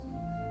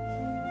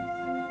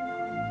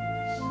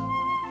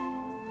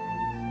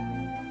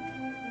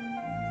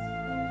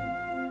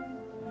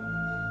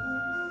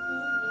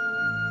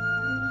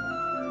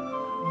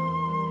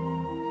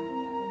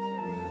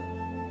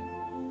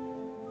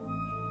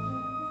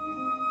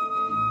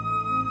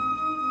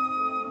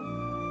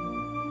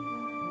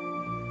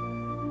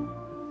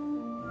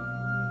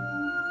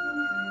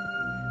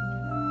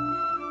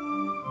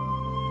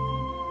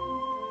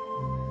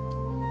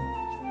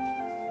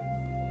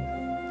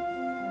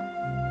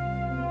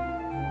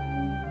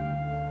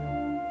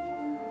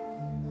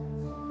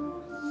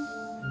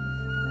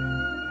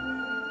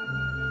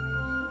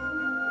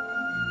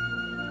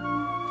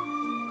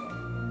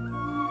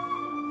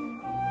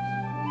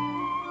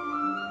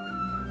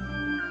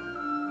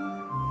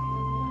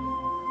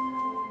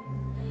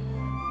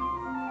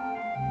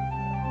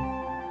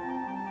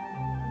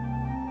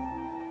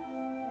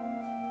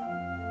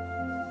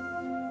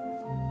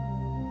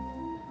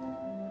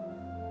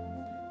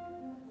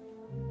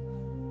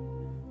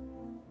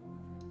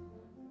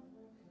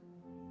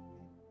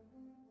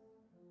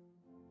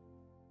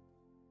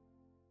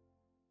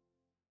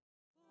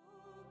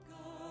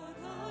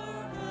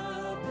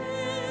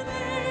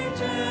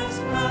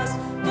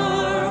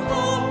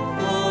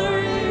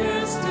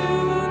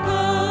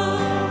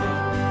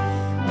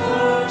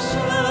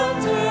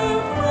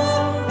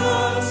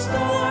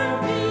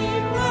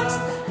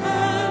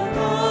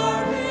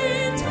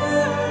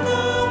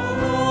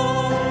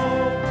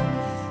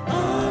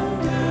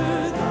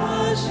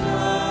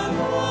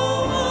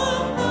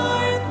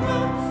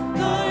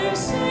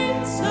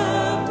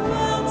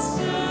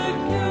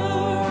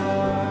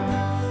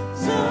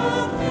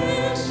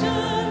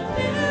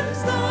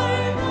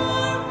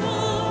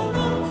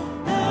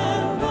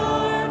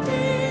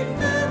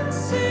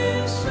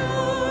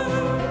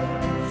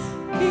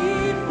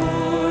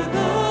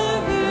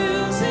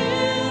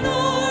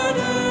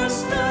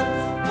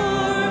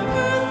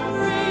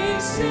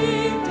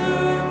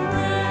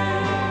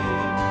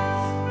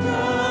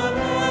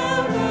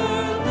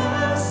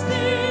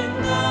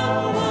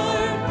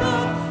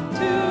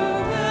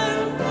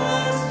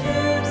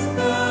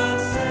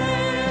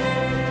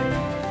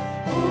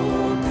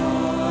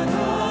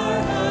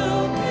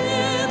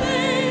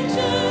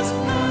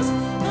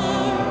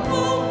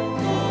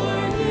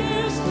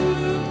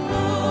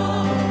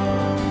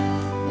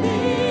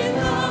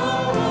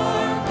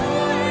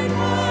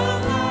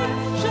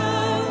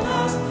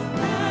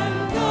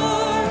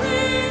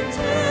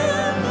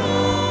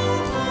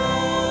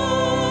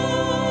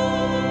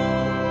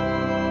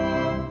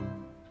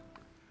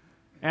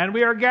And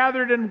we are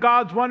gathered in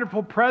God's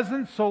wonderful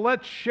presence, so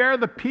let's share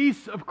the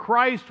peace of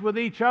Christ with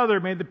each other.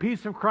 May the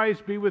peace of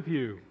Christ be with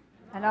you.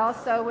 And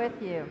also with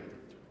you.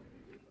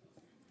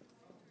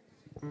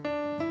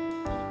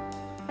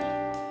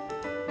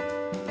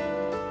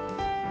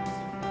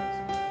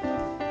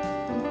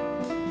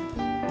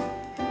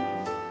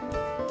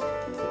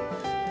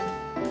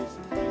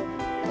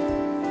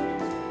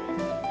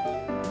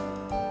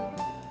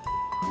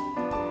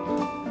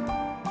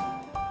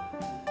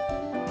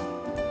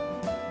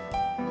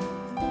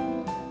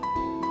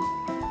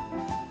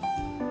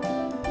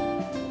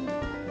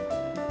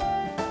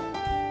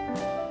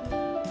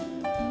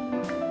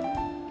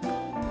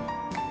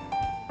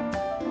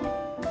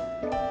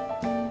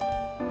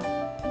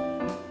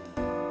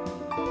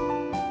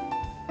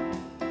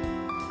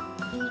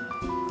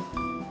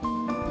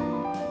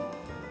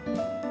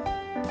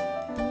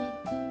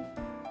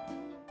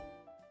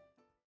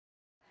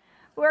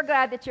 We're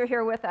glad that you're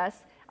here with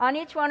us. On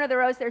each one of the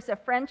rows, there's a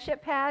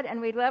friendship pad, and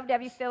we'd love to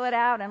have you fill it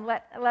out and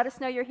let us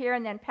know you're here,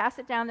 and then pass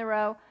it down the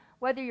row,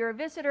 whether you're a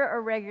visitor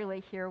or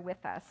regularly here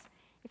with us.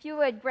 If you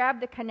would grab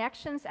the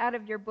connections out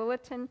of your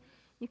bulletin,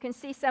 you can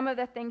see some of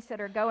the things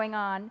that are going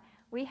on.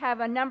 We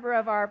have a number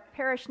of our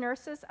parish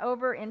nurses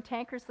over in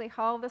Tankersley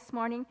Hall this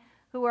morning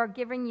who are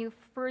giving you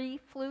free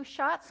flu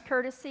shots,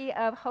 courtesy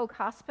of Hoag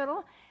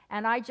Hospital.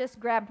 And I just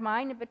grabbed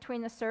mine in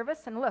between the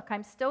service, and look,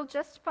 I'm still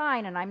just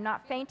fine, and I'm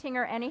not fainting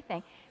or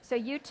anything. So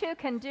you too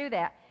can do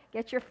that.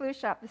 Get your flu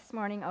shot this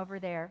morning over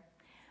there.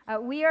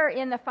 We are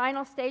in the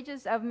final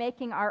stages of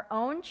making our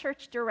own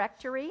church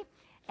directory,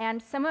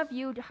 and some of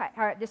you,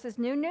 this is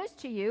new news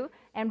to you,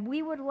 and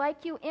we would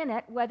like you in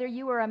it, whether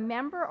you are a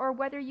member or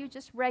whether you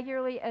just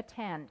regularly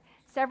attend.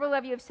 Several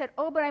of you have said,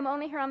 oh, but I'm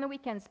only here on the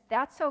weekends.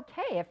 That's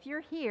okay. If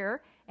you're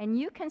here and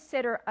you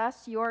consider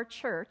us your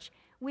church,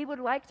 we would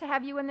like to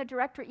have you in the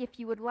directory if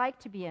you would like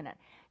to be in it.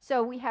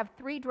 So we have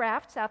 3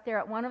 drafts out there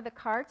at one of the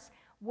carts.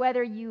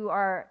 Whether you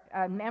are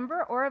a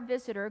member or a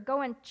visitor,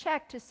 go and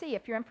check to see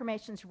if your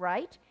information's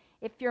right.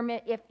 If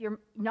you're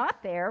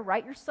not there,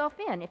 write yourself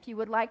in if you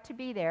would like to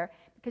be there,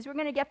 because we're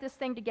going to get this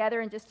thing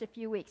together in just a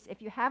few weeks. If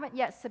you haven't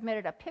yet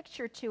submitted a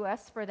picture to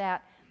us for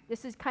that,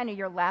 this is kind of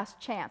your last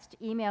chance to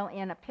email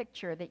in a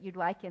picture that you'd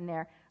like in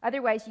there.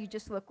 Otherwise, you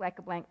just look like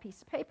a blank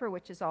piece of paper,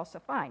 which is also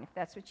fine if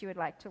that's what you would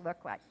like to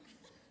look like.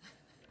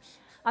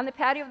 On the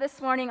patio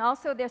this morning,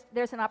 also,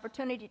 there's an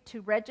opportunity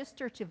to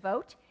register to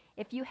vote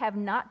if you have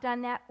not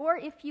done that, or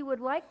if you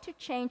would like to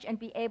change and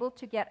be able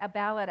to get a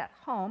ballot at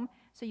home,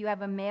 so you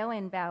have a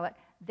mail-in ballot,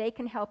 they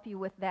can help you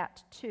with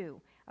that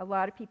too. A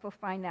lot of people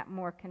find that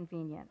more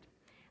convenient.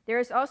 There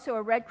is also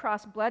a Red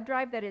Cross blood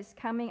drive that is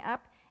coming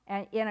up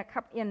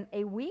in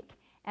a week,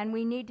 and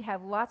we need to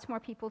have lots more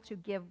people to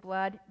give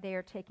blood. They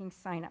are taking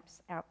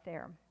sign-ups out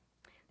there.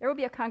 There will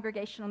be a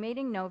congregational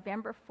meeting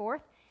November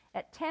 4th.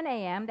 At 10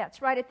 a.m.,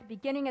 that's right at the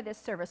beginning of this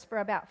service, for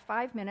about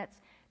 5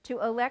 minutes, to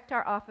elect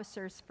our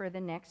officers for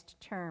the next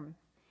term.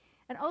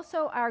 And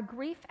also, our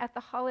Grief at the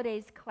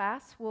Holidays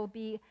class will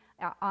be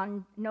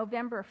on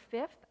November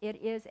 5th. It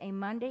is a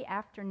Monday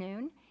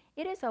afternoon.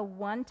 It is a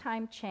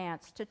one-time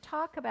chance to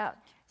talk about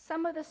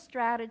some of the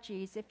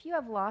strategies, if you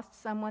have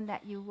lost someone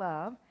that you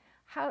love,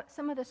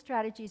 some of the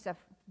strategies of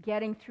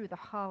getting through the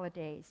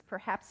holidays,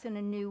 perhaps in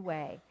a new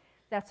way.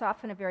 That's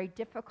often a very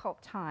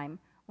difficult time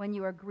when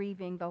you are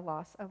grieving the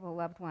loss of a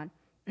loved one.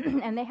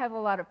 And they have a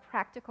lot of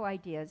practical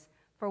ideas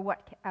for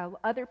what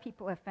other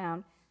people have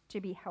found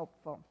to be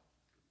helpful.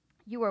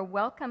 You are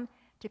welcome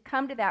to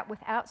come to that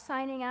without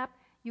signing up.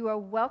 You are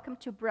welcome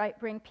to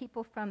bring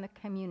people from the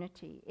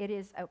community. It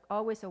is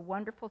always a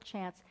wonderful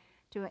chance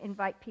to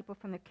invite people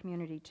from the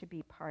community to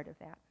be part of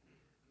that.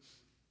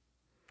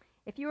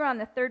 If you are on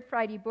the Third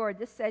Friday board,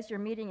 this says your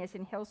meeting is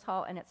in Hills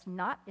Hall, and it's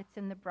not. It's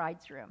in the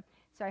bride's room.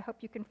 So I hope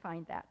you can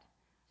find that.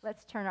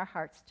 Let's turn our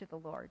hearts to the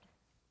Lord.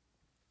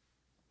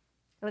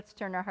 Let's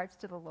turn our hearts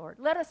to the Lord.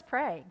 Let us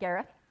pray,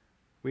 Gareth.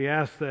 We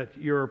ask that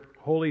your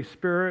Holy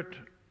Spirit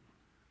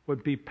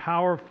would be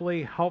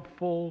powerfully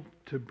helpful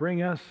to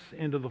bring us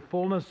into the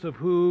fullness of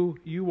who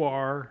you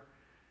are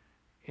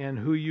and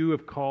who you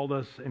have called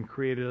us and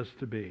created us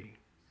to be,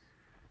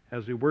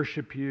 as we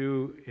worship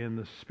you in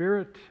the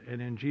Spirit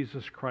and in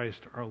Jesus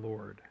Christ our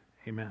Lord.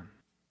 Amen.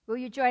 Will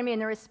you join me in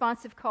the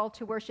responsive call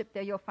to worship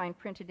that you'll find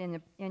printed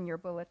in your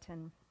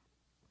bulletin?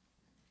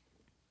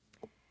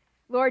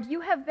 Lord,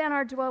 you have been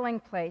our dwelling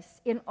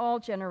place in all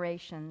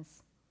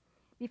generations.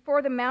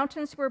 Before the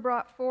mountains were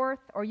brought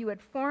forth, or you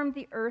had formed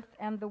the earth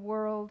and the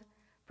world,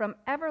 from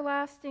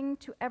everlasting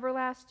to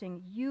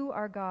everlasting, you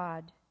are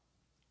God.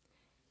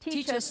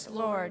 Teach us,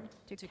 Lord,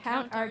 to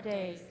count our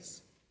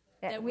days,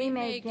 that we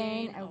may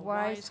gain a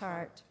wise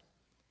heart.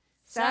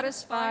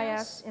 Satisfy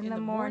us in the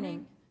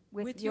morning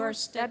with your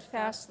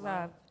steadfast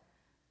love,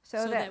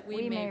 so that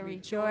we may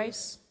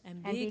rejoice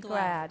and be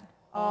glad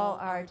all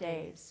our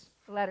days.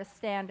 Let us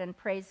stand and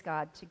praise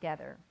God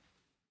together.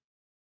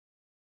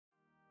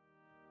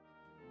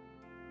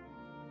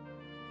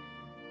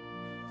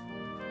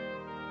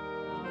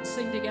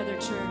 Sing together,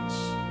 church.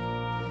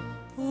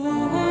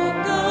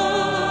 Oh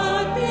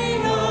God,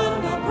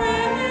 beyond all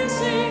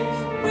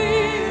praising,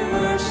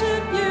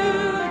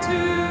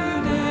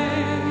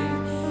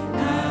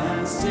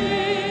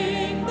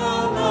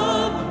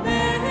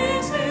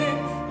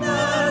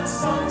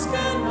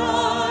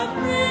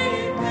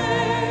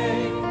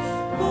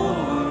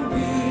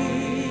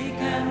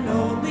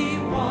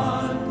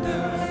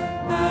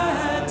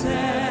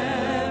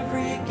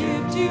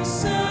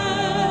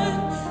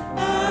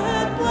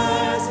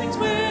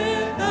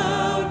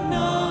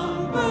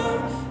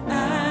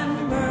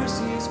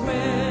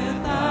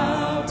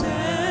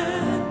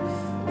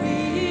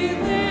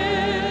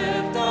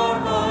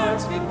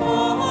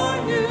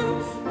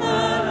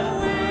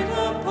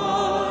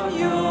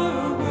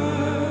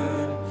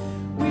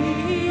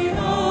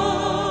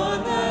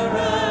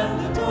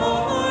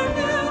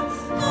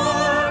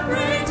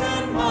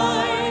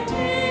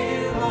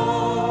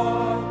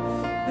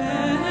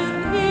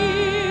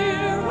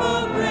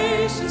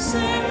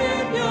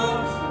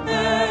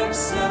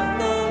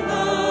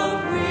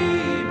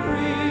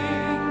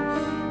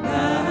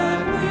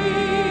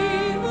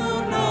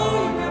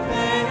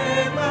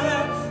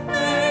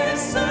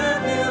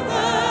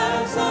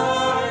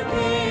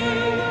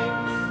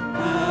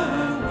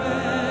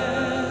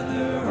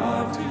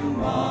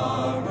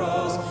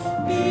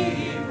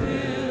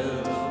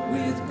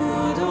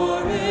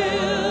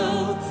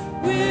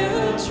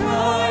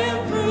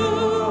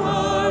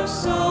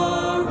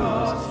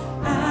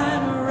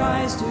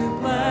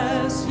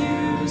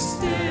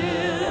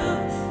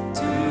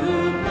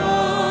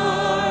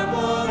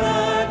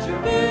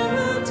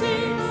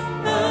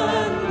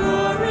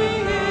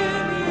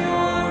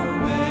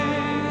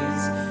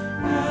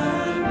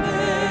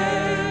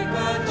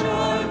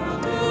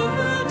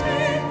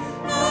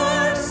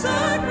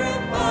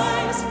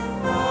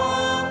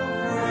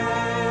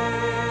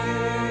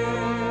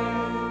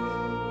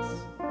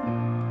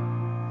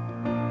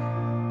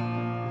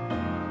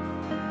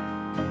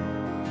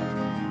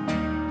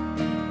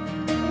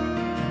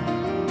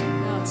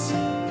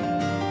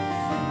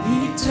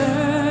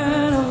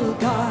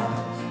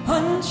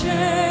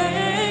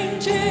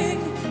 unchanging,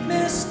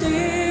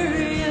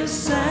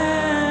 mysterious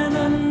and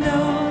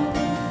unknown.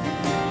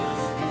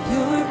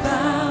 Your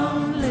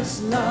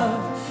boundless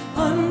love,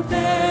 unfailing,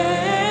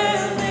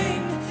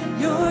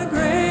 your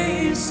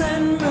grace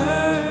and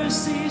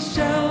mercy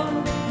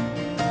shown.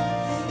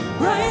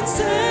 Bright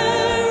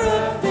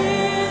seraphim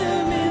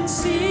in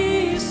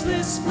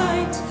ceaseless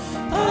flight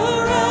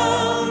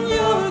around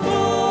your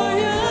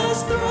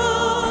glorious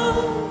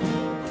throne.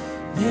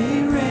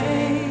 They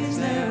raise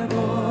their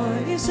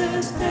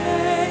voices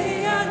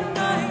day and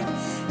night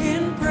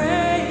in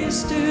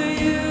praise to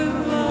you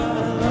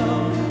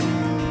alone.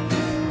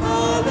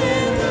 Hallelujah,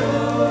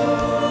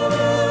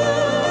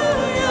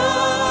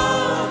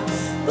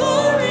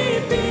 glory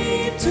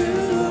be to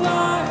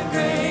our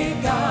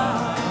great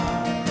God.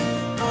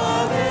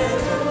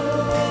 Hallelujah,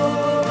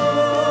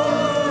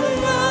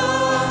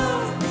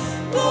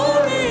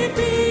 glory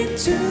be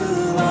to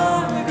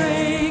our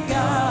great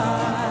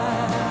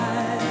God.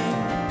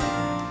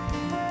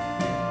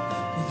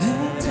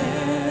 Let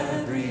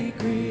every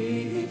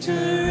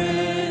creature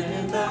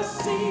in the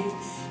sea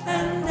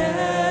and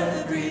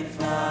every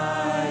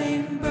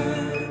flying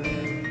bird,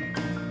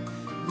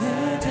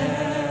 let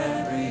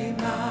every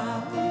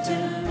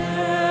mountain,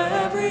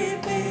 every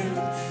field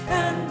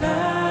and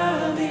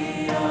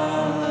valley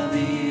of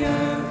the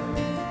earth,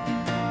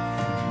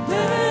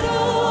 let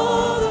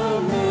all the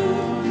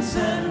moons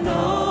and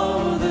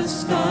all the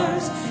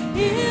stars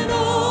in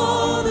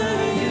all the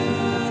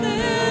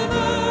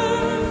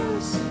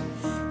universe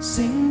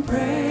sing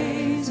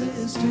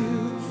praises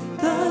to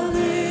the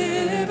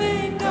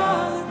living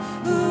God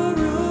who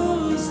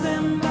rules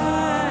them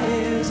by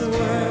his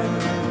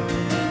word.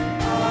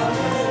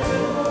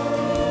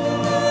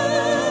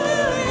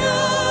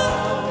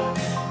 Hallelujah,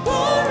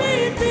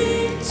 glory be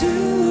to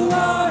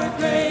our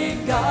great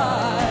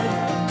God.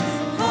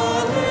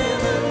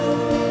 Hallelujah,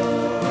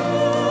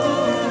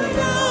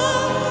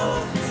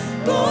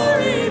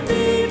 glory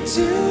be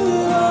to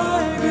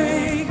our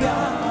great God.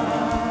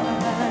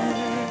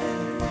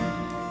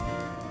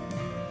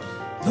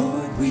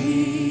 Lord,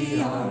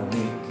 we are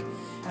weak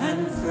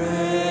and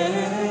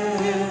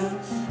frail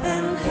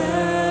and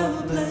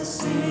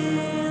helpless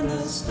in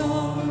the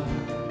storm.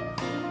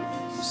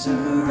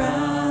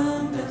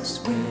 Surround us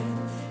with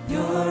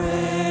your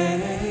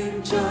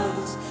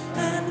angels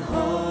and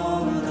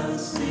hold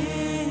us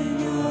in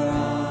your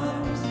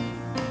arms.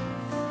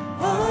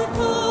 Our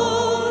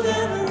cold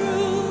and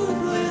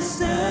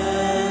ruthless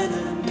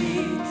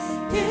enemy,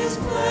 his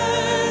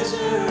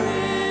pleasure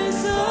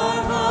is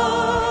our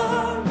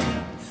harm.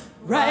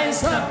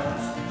 Rise up,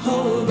 O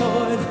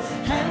Lord,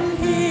 and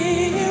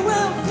he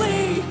will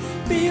flee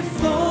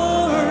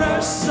before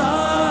our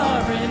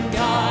sovereign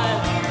God.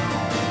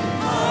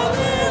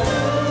 Hallelujah,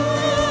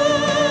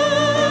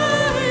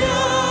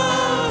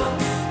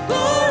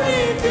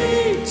 glory be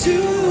to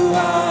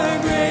our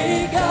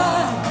great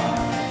God.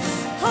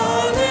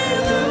 Hallelujah,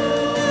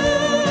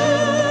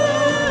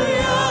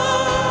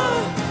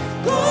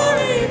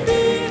 glory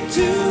be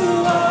to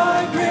our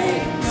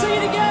great. Sing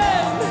it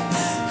again.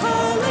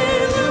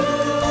 Hallelujah,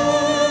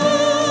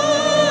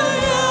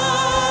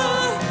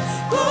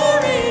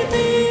 glory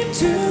be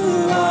to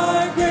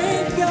our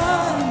great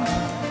God.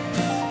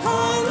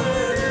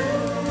 Hallelujah,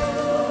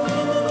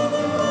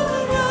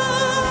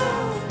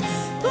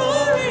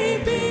 glory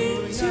be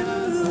to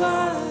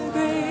our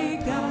great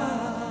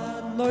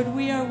God. Lord,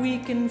 we are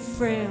weak and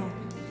frail.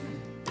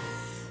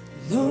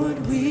 Lord,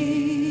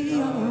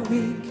 we are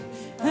weak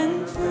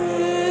and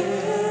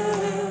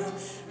frail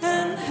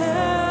and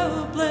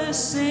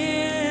helpless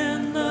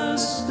in the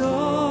storm.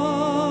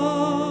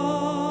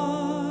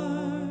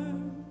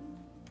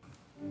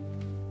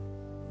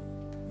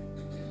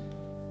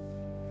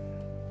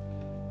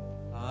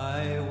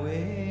 I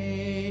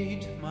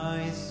wait,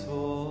 my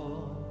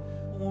soul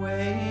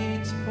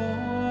waits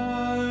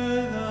for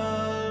the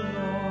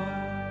Lord.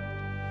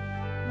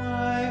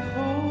 My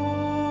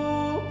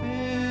hope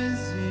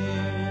is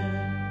in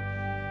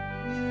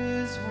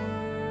His word.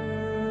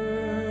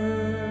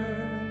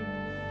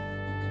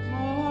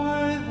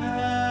 More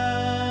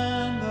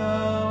than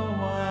the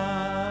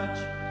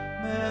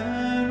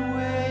watchmen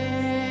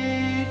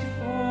wait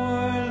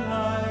for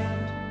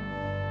light,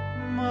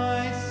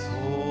 my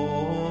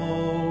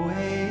soul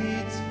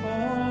waits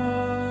for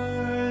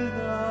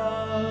the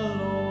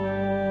Lord.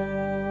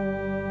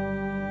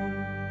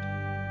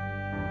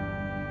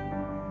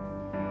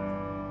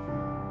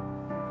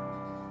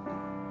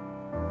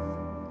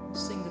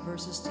 Sing the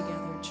verses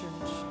together,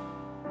 church.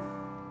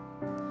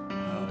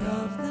 Out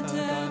of the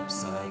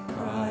depths I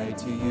cry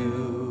to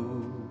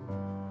you.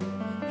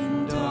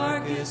 In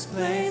darkest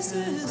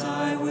places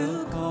I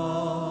will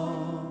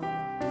call.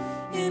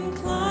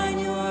 Incline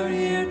your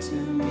ear to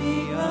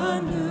me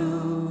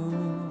anew,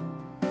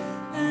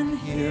 and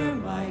hear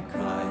my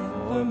cry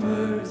for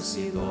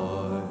mercy,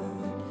 Lord.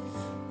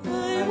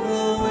 I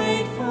will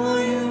wait for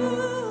you,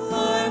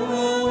 I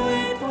will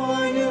wait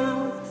for you,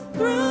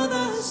 through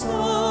the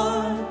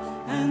storm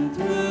and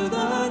through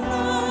the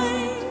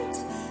night.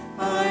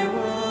 I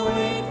will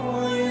wait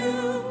for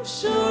you,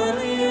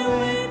 surely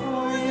wait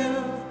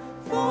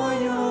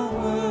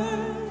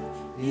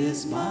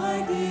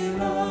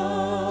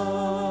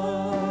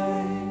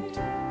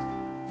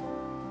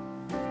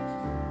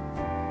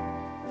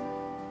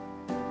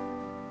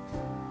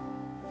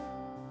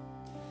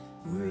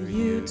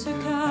you to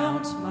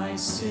count my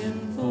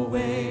sinful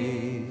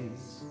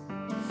ways.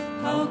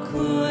 How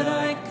could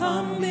I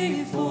come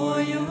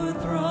before your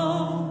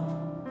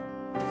throne,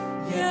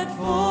 yet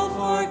full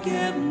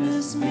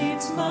forgiveness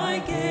meets my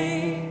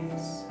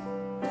gaze?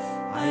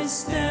 I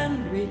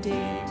stand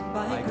redeemed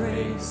by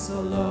grace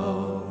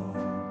alone.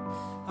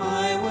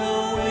 I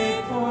will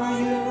wait for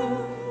you,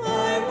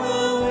 I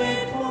will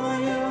wait for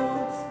you,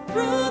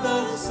 through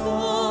the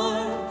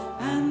storm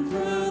and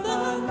through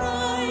the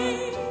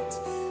night.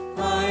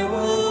 I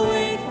will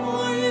wait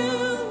for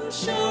you,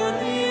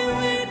 surely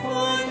wait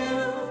for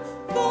you,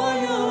 for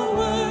your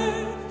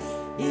word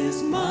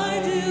is my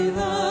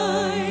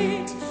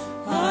delight.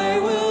 I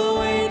will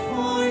wait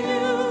for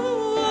you,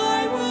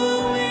 I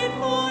will wait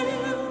for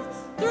you,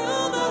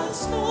 through the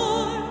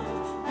storm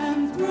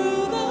and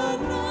through the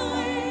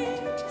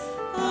night.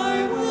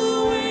 I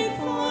will wait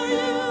for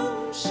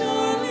you,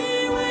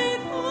 surely wait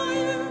for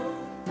you,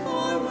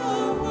 for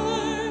your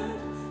word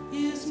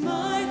is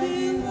my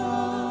delight.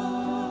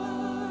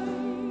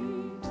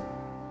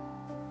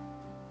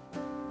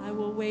 I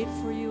will wait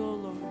for you, O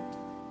Lord.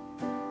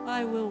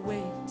 I will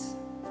wait.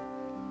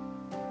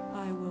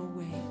 I will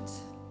wait.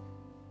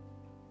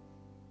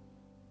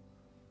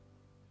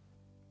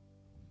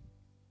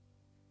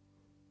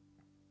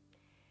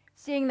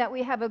 Seeing that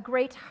we have a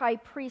great high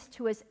priest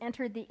who has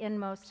entered the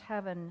inmost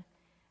heaven,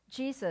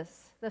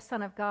 Jesus, the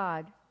Son of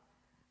God,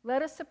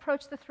 let us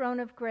approach the throne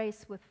of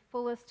grace with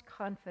fullest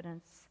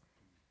confidence,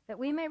 that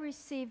we may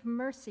receive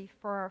mercy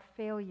for our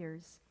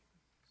failures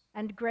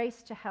and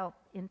grace to help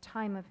in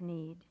time of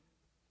need.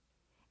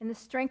 In the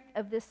strength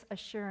of this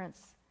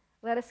assurance,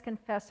 let us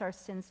confess our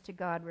sins to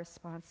God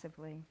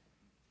responsively.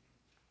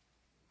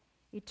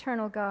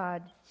 Eternal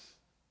God,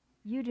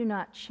 you do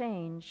not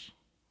change.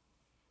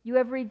 You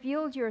have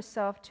revealed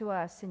yourself to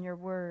us in your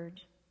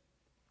word.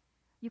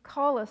 You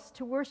call us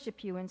to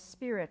worship you in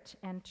spirit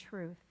and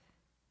truth.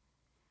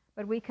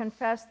 But we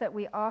confess that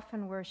we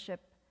often worship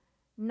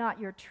not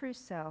your true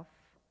self,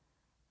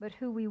 but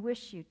who we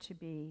wish you to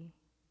be.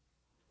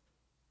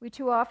 We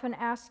too often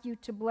ask you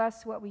to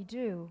bless what we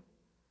do,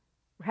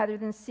 rather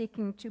than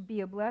seeking to be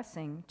a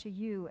blessing to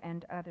you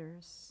and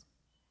others.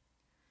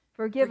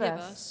 Forgive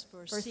us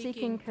for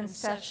seeking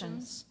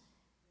concessions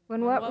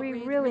when what we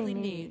really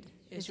need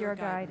is your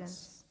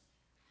guidance.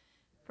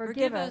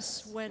 Forgive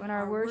us when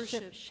our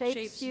worship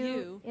shapes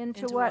you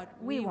into what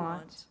we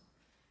want,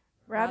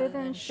 rather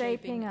than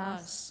shaping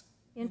us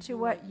into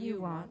what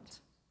you want.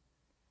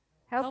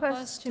 Help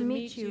us to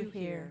meet you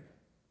here,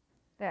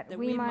 that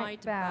we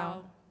might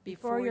bow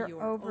before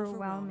your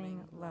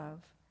overwhelming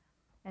love.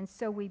 And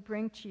so we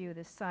bring to you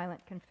the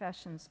silent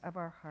confessions of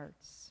our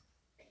hearts.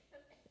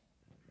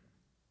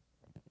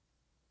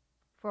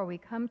 For we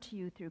come to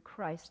you through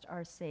Christ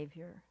our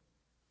Savior.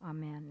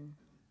 Amen.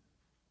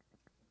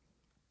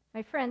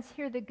 My friends,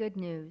 hear the good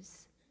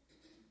news.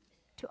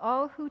 To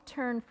all who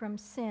turn from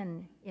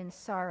sin in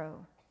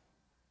sorrow,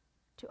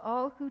 to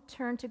all who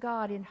turn to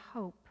God in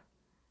hope,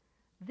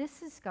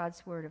 this is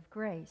God's word of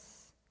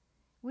grace.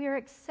 We are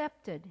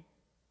accepted.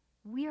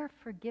 We are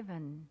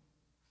forgiven.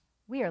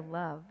 We are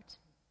loved.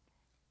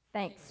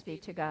 Thanks be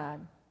to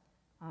God.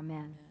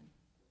 Amen.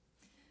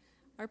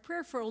 Our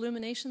prayer for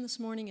illumination this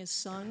morning is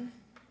sung.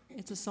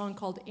 It's a song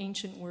called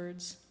Ancient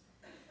Words,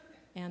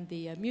 and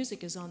the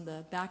music is on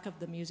the back of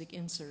the music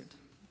insert.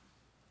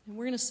 And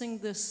we're going to sing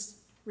this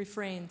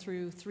refrain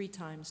through 3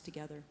 times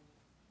together.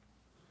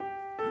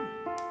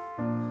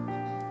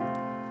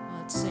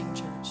 Let's sing,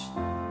 church.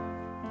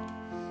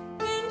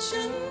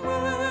 Ancient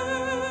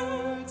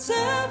words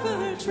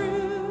ever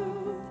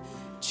true,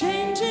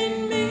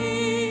 changing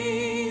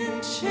me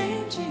and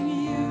changing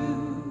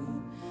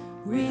you.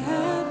 We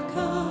have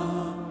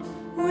come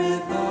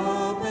with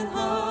open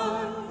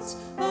hearts.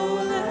 Oh,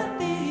 let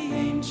the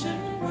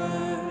ancient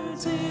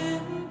words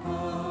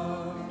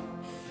impart.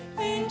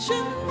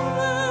 Ancient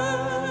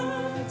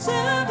words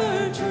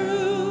ever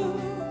true,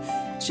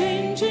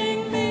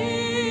 changing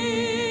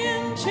me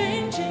and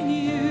changing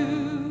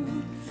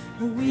you.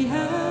 We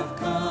have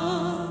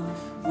come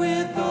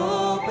with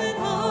open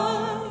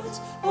hearts.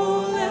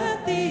 Oh,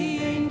 let the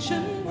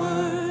ancient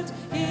words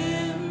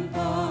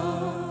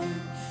impart.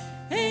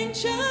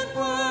 Ancient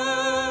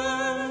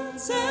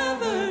words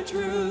ever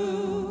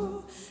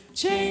true,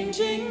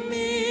 changing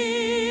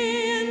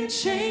me and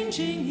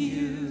changing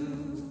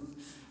you.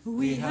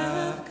 We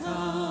have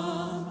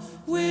come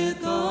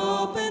with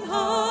open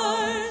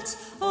hearts.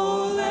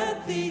 Oh,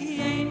 let the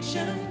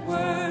ancient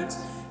words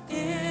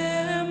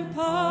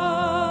impart.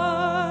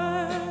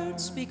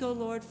 Speak, O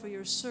Lord, for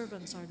your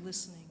servants are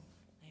listening.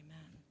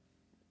 Amen.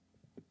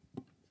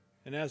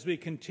 And as we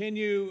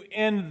continue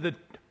in the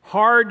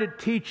hard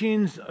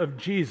teachings of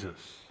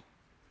Jesus,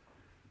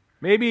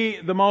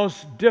 maybe the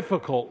most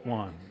difficult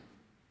one,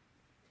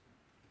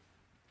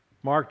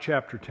 Mark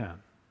chapter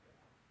 10.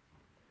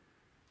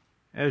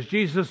 As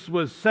Jesus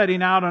was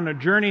setting out on a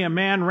journey, a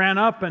man ran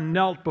up and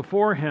knelt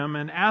before him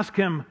and asked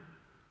him,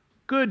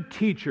 "Good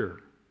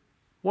teacher,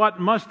 what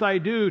must I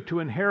do to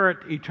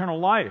inherit eternal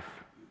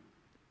life?"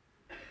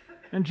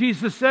 And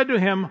Jesus said to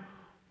him,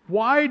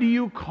 why do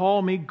you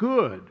call me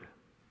good?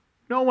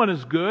 No one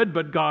is good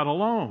but God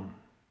alone.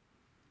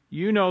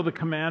 You know the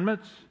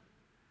commandments.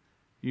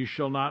 You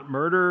shall not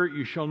murder.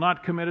 You shall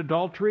not commit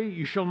adultery.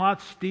 You shall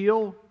not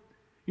steal.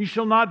 You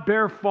shall not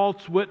bear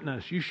false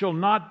witness. You shall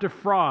not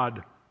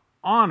defraud.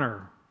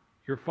 Honor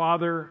your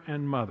father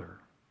and mother.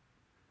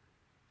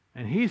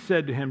 And he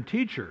said to him,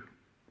 Teacher,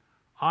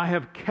 I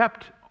have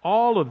kept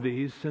all of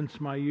these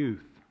since my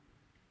youth.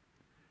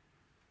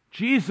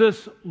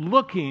 Jesus,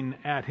 looking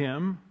at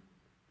him,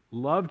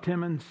 loved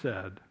him and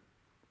said,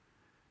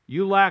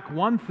 You lack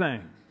one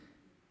thing.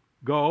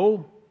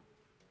 Go,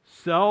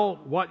 sell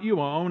what you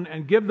own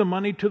and give the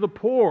money to the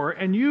poor,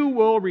 and you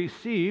will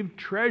receive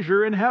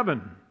treasure in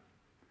heaven.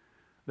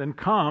 Then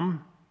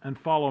come and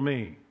follow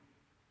me.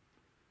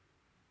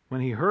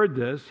 When he heard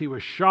this, he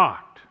was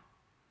shocked,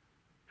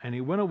 and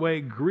he went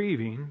away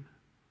grieving,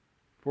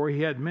 for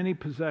he had many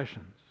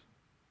possessions.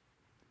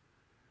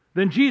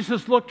 Then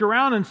Jesus looked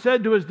around and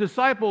said to his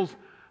disciples,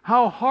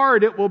 How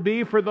hard it will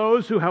be for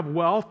those who have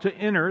wealth to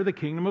enter the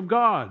kingdom of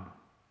God.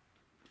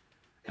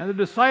 And the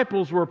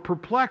disciples were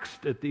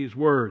perplexed at these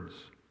words.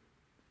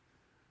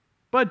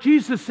 But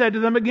Jesus said to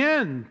them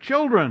again,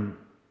 Children,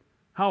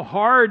 how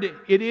hard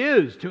it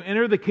is to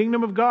enter the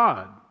kingdom of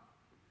God.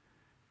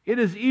 It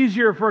is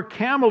easier for a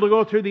camel to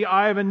go through the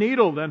eye of a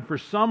needle than for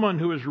someone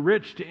who is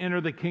rich to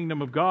enter the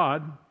kingdom of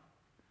God.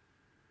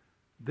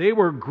 They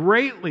were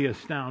greatly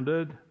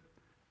astounded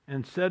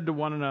and said to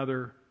one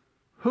another,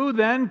 Who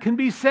then can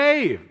be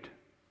saved?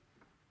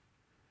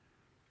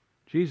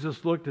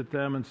 Jesus looked at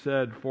them and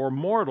said, For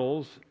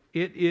mortals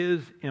it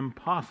is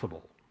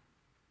impossible,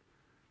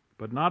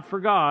 but not for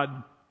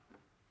God.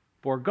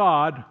 For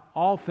God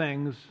all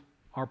things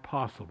are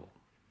possible.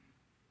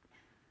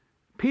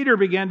 Peter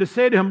began to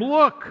say to him,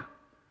 Look,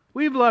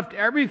 we've left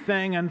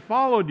everything and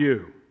followed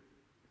you.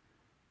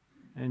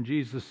 And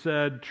Jesus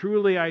said,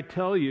 Truly I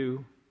tell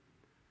you,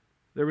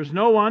 there is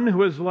no one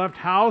who has left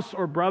house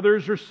or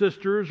brothers or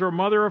sisters or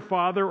mother or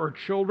father or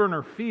children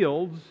or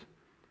fields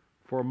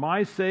for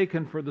my sake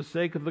and for the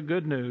sake of the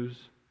good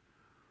news,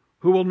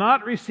 who will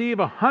not receive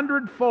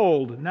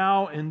 100-fold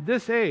now in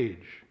this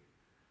age,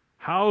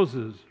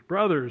 houses,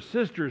 brothers,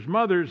 sisters,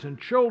 mothers, and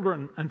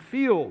children, and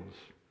fields,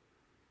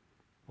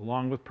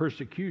 along with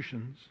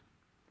persecutions,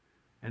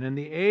 and in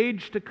the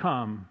age to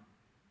come,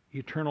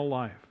 eternal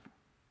life.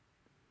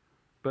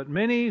 But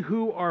many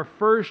who are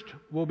first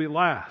will be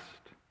last,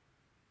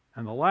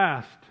 and the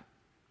last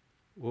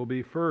will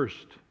be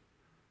first.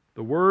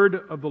 The word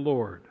of the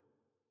Lord.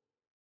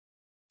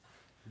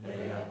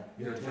 Lay up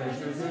your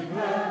treasures in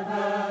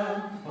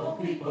heaven, O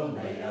people,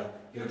 lay up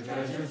your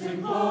treasures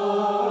in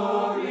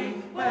glory,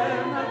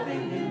 where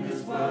nothing in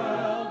this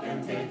world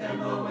can take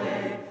them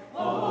away.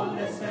 Oh,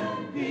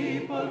 listen,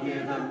 people, hear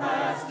the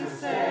Master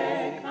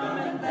say, Come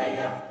and lay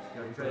up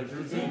your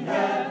treasures in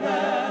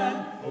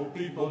heaven. Oh,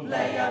 people,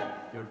 lay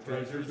up your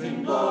treasures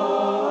in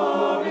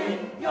glory.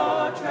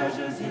 Your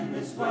treasures in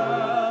this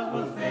world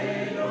will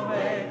fade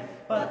away,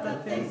 but the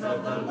things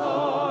of the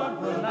Lord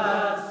will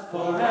last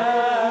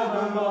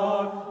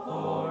forevermore,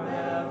 forevermore.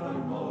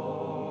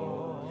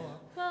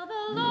 Well,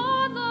 the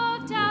Lord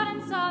looked out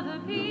and saw the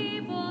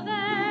people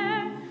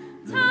there,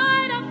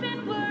 tied up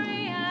in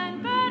worry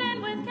and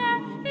burdened with care.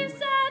 He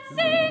said,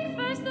 Seek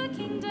first the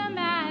kingdom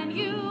and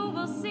you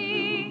will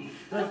see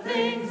the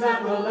things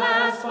that will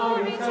last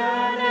for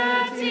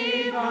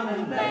eternity. Come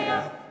and lay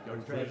up your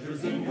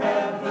treasures in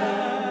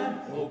heaven.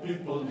 Oh,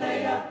 people,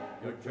 lay up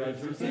your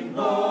treasures in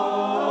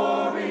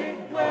glory,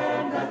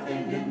 where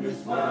nothing in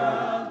this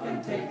world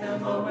can take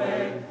them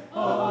away.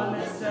 Oh,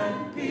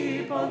 listen,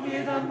 people,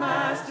 hear the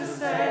Master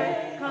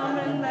say, Come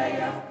and lay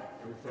up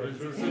your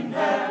treasures in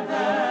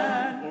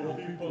heaven. Oh,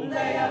 people,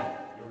 lay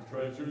up your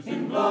treasures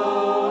in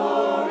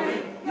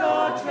glory.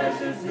 Your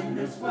treasures in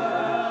this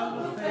world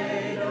will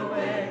fade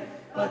away,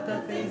 but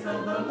the things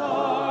of the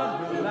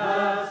Lord will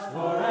last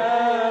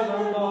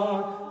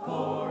forevermore,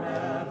 forevermore.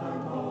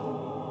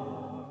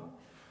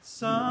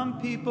 Some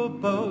people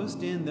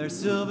boast in their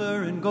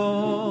silver and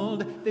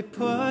gold. They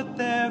put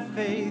their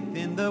faith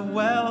in the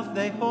wealth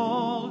they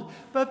hold.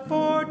 But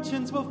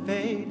fortunes will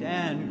fade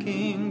and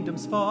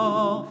kingdoms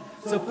fall.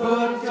 So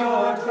put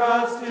your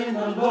trust in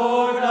the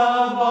Lord of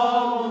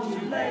all.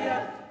 Won't you lay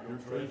up your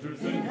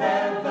treasures in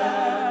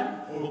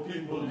heaven? Oh,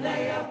 people,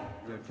 lay up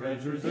your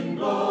treasures in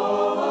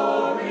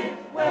glory,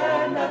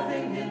 where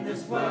nothing in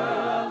this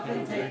world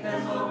can take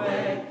them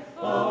away.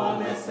 Oh,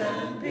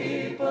 listen,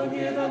 people,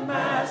 hear the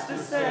Master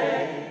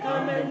say,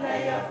 Come and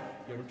lay up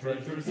your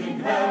treasures in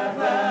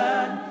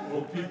heaven.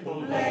 Oh,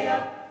 people, lay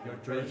up your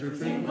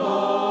treasures in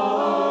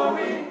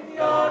glory.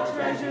 Your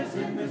treasures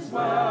in this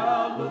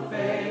world will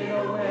fade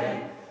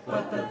away,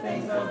 but the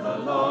things of the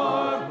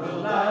Lord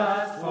will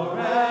last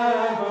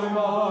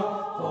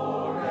forevermore,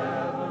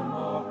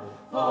 forevermore,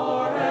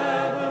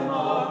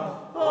 forevermore,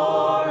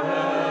 forevermore.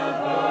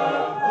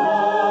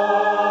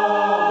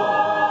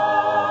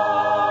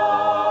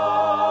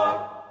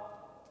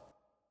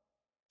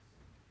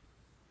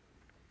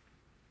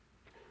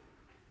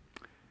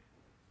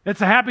 It's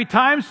a happy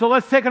time, so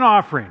let's take an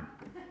offering.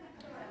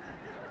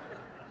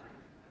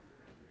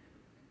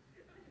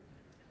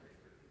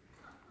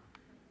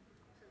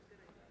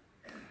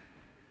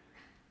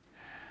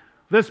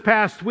 This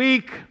past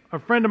week, a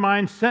friend of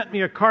mine sent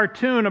me a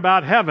cartoon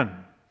about heaven.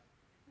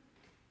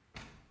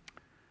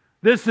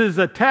 This is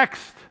a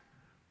text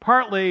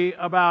partly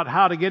about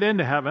how to get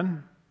into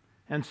heaven,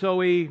 and so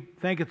we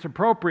think it's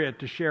appropriate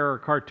to share a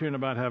cartoon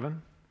about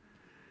heaven.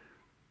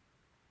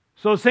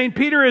 So St.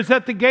 Peter is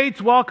at the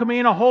gates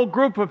welcoming a whole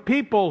group of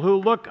people who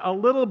look a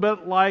little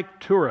bit like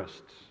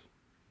tourists.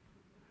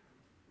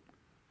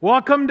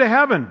 Welcome to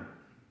heaven.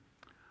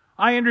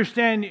 I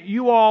understand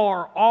you all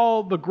are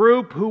all the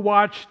group who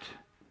watched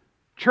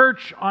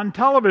church on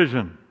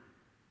television.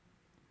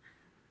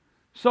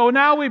 So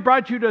now we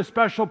brought you to a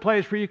special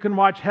place where you can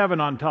watch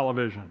heaven on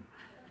television.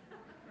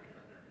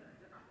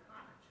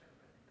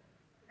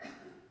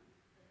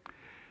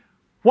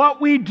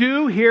 What we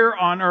do here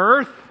on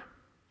earth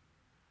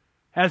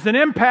has an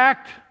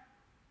impact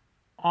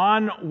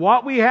on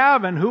what we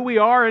have and who we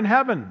are in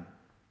heaven.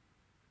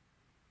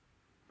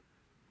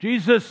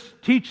 Jesus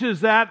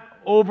teaches that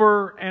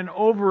over and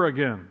over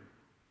again.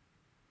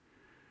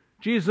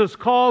 Jesus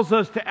calls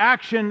us to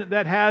action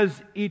that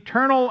has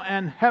eternal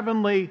and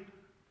heavenly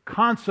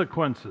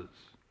consequences.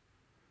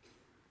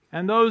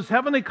 And those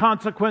heavenly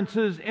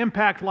consequences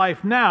impact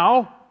life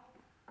now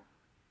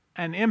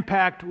and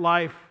impact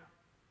life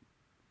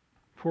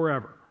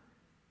forever.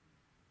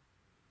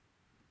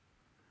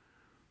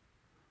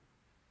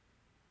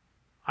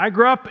 I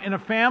grew up in a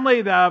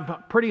family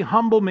of pretty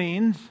humble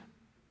means.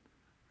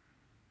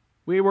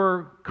 We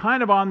were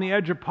kind of on the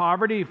edge of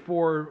poverty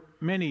for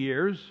many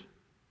years.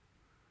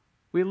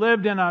 We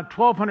lived in a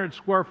 1,200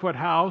 square foot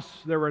house.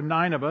 There were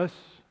 9 of us.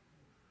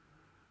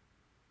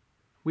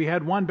 We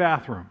had 1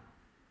 bathroom.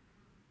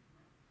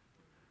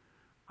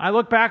 I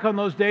look back on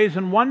those days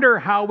and wonder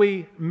how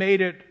we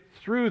made it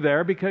through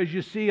there, because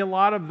you see a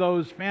lot of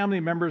those family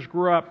members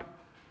grew up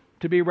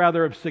to be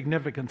rather of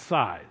significant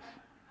size.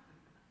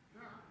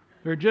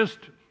 There just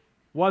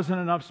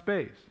wasn't enough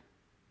space.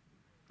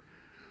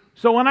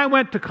 So when I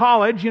went to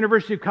college,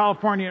 University of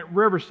California at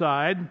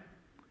Riverside,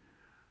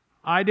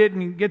 I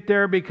didn't get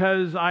there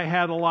because I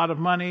had a lot of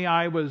money.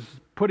 I was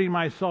putting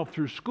myself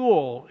through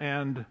school,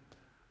 and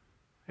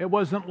it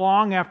wasn't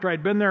long after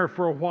I'd been there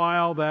for a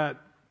while that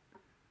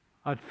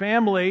a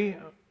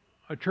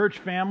church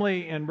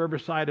family in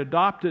Riverside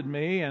adopted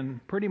me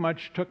and pretty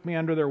much took me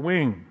under their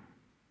wing.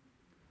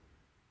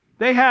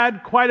 They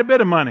had quite a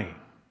bit of money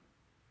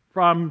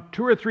from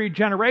 2 or 3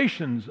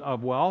 generations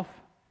of wealth.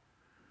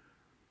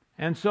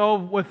 And so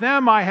with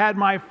them, I had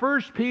my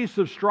first piece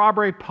of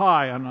strawberry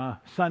pie on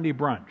a Sunday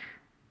brunch.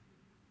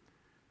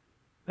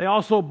 They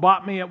also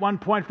bought me at one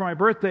point for my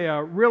birthday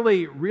a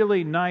really,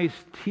 really nice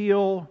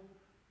teal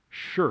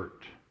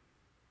shirt.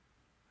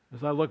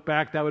 As I look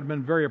back, that would have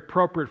been very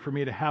appropriate for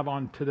me to have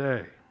on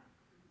today.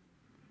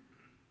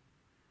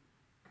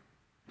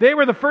 They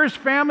were the first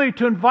family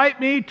to invite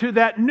me to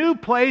that new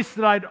place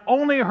that I'd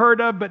only heard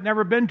of but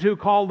never been to,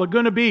 called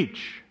Laguna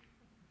Beach,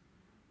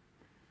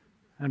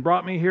 and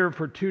brought me here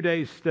for 2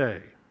 days'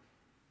 stay.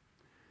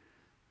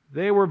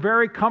 They were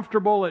very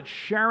comfortable at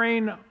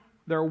sharing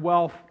their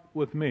wealth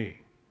with me.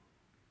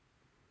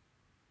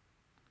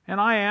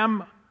 And I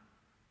am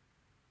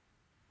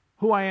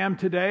who I am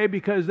today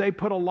because they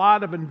put a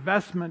lot of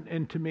investment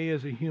into me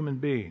as a human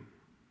being.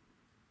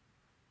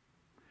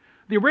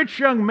 The rich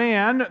young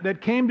man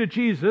that came to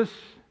Jesus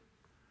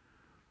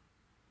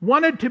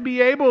wanted to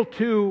be able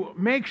to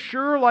make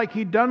sure, like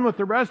he'd done with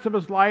the rest of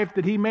his life,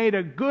 that he made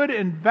a good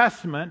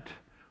investment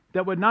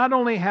that would not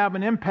only have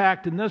an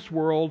impact in this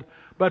world,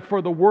 but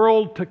for the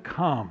world to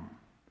come.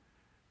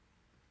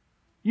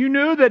 You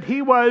knew that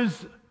he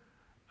was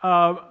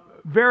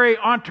very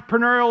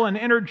entrepreneurial and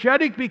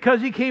energetic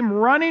because he came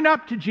running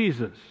up to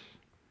Jesus.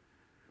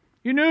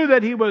 You knew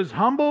that he was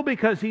humble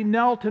because he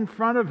knelt in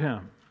front of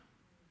him.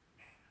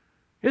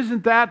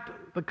 Isn't that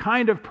the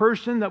kind of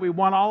person that we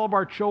want all of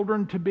our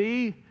children to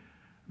be?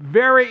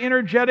 Very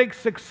energetic,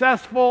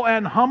 successful,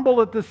 and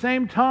humble at the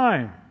same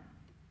time.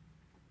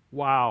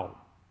 Wow.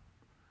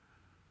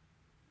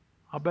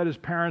 I'll bet his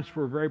parents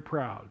were very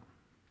proud.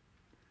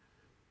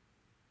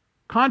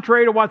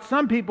 Contrary to what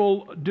some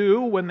people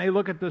do when they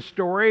look at this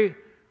story,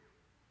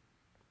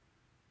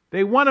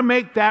 they want to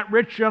make that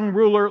rich young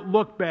ruler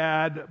look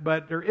bad,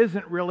 but there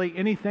isn't really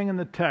anything in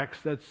the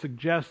text that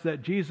suggests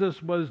that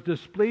Jesus was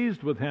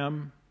displeased with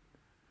him.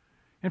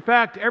 In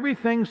fact,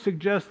 everything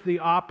suggests the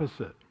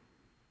opposite.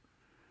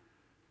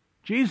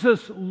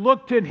 Jesus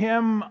looked at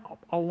him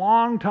a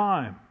long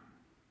time.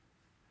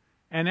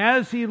 And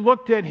as he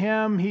looked at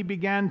him, he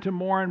began to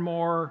more and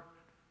more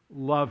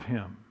love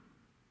him.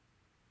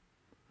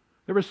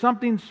 There was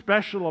something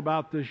special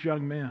about this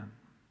young man.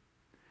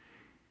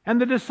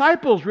 And the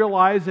disciples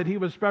realized that he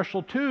was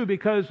special too,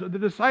 because the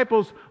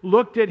disciples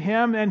looked at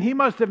him and he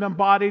must have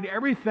embodied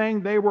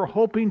everything they were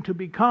hoping to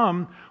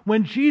become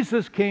when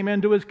Jesus came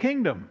into his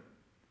kingdom.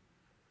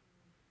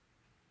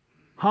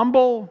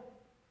 Humble,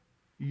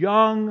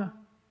 young,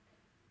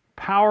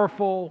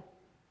 powerful,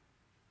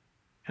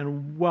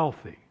 and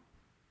wealthy.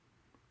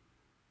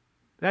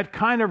 That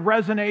kind of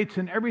resonates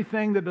in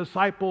everything the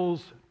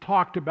disciples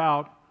talked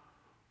about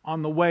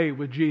on the way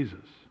with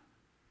Jesus.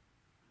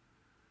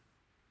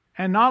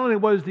 And not only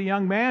was the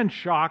young man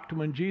shocked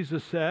when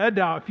Jesus said,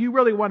 now, if you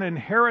really want to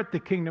inherit the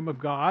kingdom of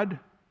God,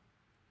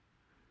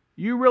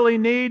 you really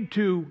need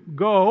to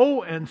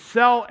go and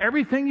sell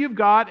everything you've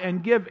got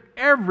and give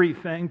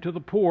everything to the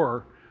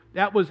poor.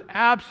 That was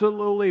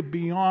absolutely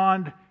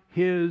beyond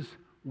his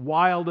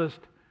wildest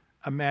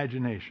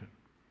imagination.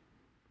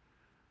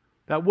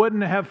 That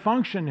wouldn't have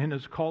functioned in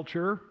his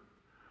culture,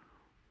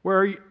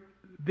 where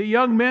the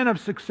young men of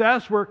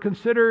success were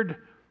considered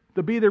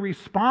to be the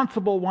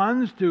responsible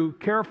ones to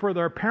care for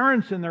their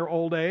parents in their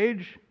old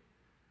age,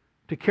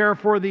 to care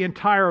for the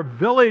entire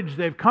village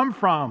they've come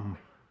from,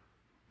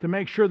 to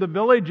make sure the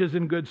village is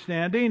in good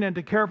standing, and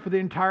to care for the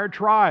entire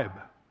tribe.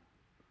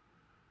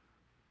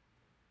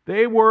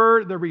 They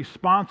were the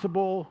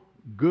responsible,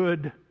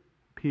 good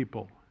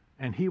people,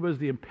 and he was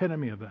the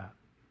epitome of that.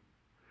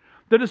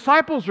 The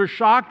disciples are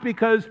shocked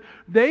because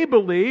they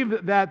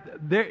believe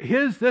that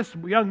this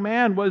young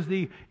man was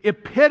the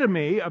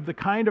epitome of the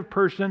kind of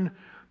person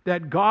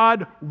that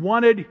God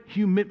wanted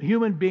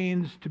human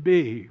beings to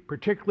be,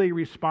 particularly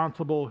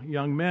responsible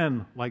young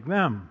men like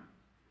them.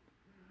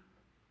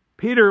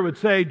 Peter would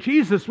say,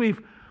 Jesus,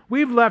 we've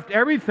left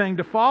everything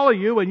to follow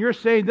you, and you're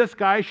saying this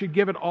guy should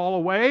give it all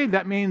away?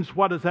 That means,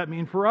 what does that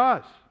mean for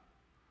us?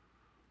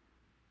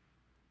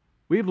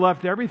 We've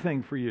left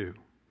everything for you.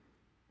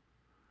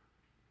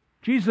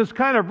 Jesus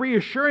kind of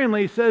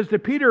reassuringly says to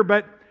Peter,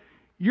 but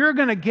you're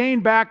going to gain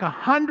back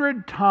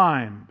 100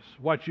 times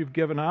what you've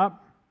given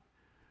up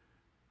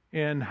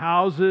in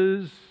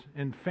houses,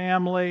 in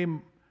family,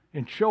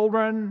 in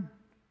children.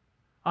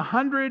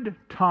 100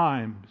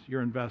 times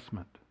your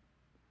investment.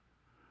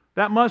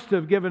 That must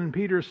have given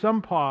Peter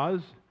some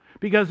pause,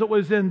 because it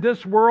was in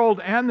this world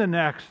and the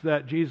next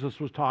that Jesus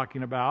was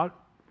talking about.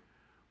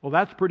 Well,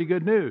 that's pretty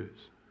good news.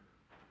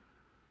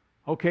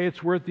 Okay,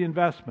 it's worth the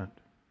investment.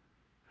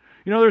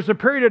 You know, there's a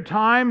period of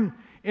time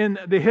in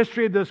the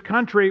history of this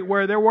country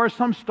where there were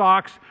some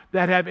stocks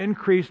that have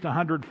increased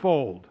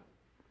 100-fold.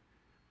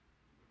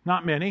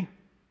 Not many.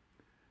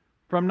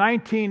 From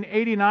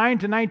 1989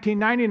 to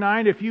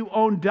 1999, if you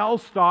owned Dell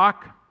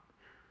stock,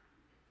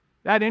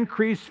 that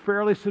increased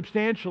fairly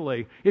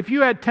substantially. If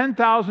you had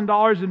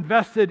 $10,000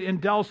 invested in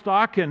Dell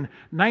stock in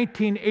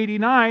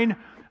 1989,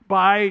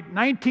 by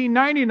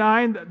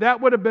 1999, that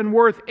would have been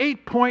worth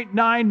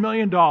 $8.9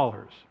 million.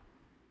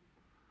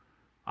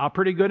 A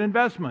pretty good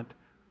investment.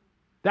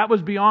 That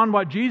was beyond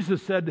what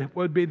Jesus said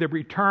would be the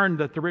return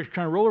that the rich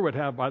young ruler would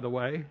have, by the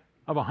way,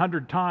 of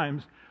 100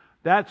 times.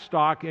 That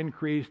stock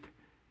increased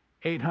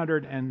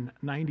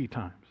 890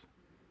 times.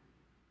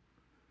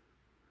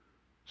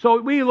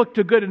 So we look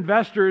to good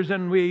investors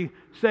and we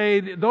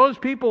say those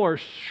people are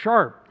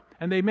sharp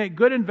and they make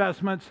good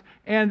investments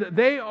and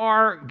they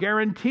are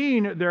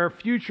guaranteeing their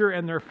future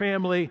and their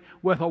family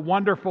with a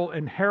wonderful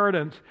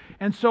inheritance.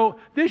 And so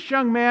this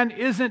young man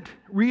isn't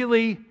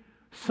really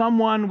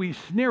someone we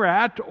sneer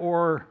at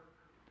or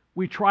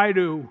we try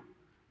to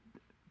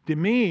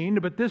demean,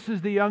 but this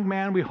is the young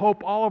man we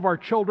hope all of our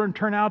children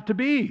turn out to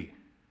be.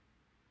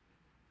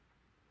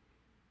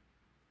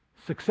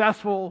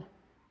 Successful,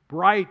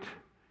 bright,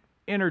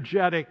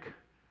 energetic,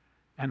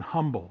 and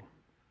humble,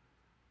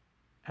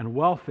 and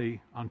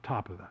wealthy on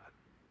top of that.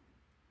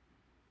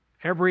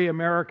 Every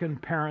American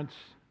parent's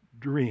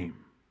dream.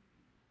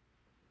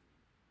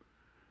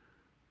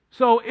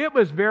 So it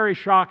was very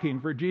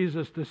shocking for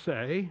Jesus to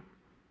say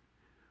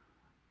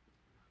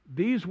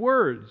these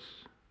words,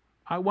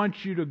 I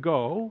want you to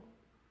go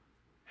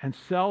and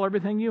sell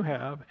everything you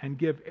have and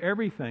give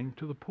everything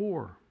to the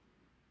poor.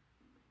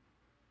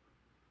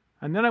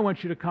 And then I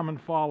want you to come and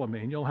follow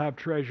me, and you'll have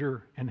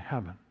treasure in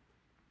heaven.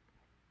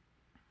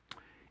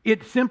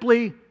 It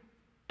simply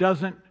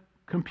doesn't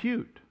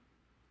compute.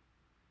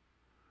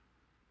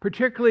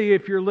 Particularly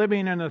if you're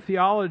living in a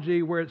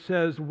theology where it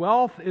says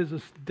wealth is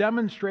a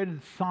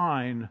demonstrated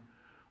sign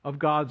of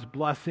God's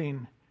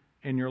blessing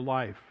in your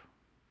life.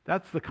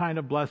 That's the kind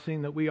of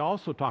blessing that we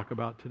also talk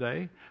about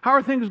today. How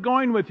are things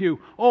going with you?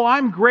 Oh,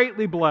 I'm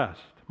greatly blessed.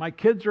 My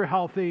kids are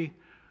healthy.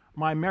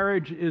 My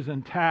marriage is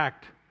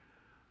intact.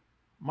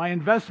 My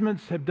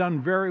investments have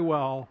done very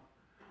well,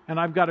 and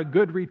I've got a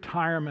good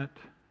retirement.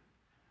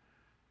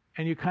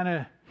 And you kind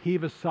of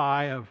heave a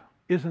sigh of,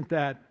 isn't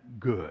that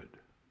good?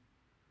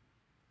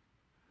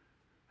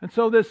 And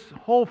so this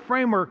whole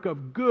framework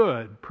of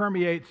good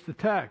permeates the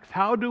text.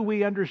 How do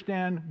we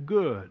understand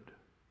good?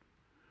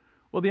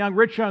 Well, the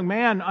rich young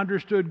man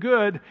understood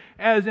good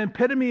as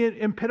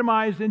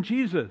epitomized in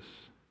Jesus.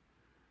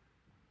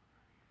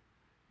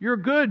 You're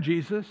good,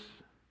 Jesus.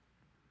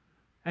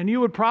 And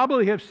you would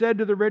probably have said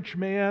to the rich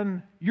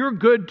man, you're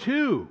good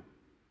too.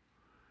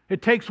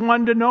 It takes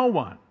one to know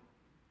one.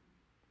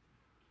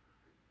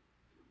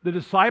 The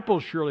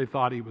disciples surely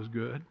thought he was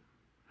good.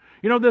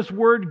 You know, this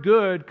word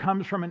good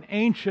comes from an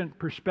ancient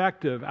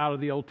perspective out of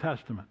the Old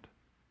Testament.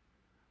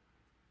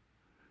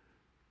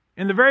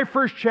 In the very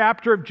first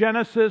chapter of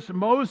Genesis,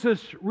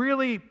 Moses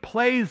really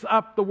plays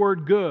up the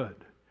word good.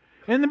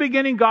 In the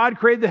beginning, God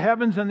created the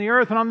heavens and the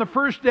earth, and on the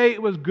first day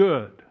it was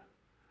good.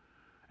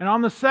 And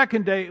on the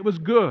second day, it was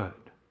good.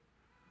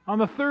 On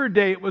the third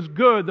day it was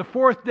good. The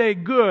fourth day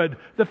good.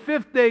 The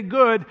fifth day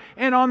good.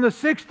 And on the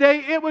sixth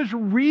day it was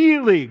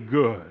really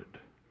good.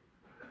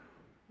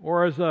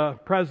 Or as the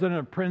president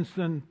of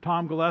Princeton,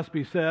 Tom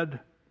Gillespie, said,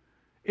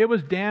 it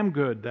was damn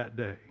good that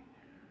day.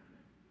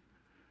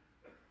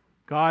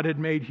 God had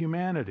made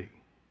humanity.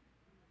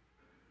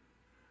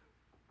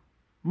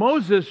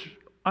 Moses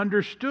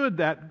understood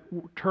that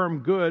term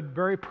good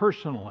very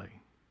personally.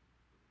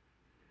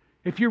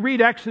 If you read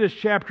Exodus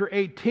chapter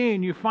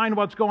 18, you find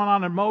what's going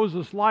on in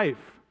Moses' life.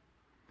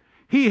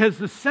 He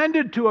has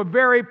ascended to a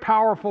very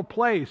powerful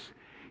place.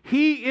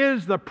 He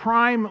is the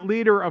prime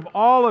leader of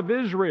all of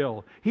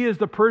Israel. He is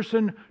the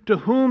person to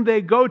whom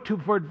they go to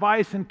for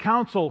advice and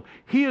counsel.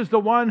 He is the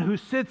one who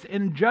sits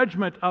in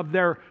judgment of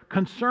their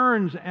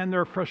concerns and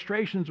their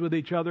frustrations with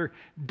each other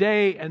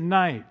day and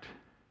night.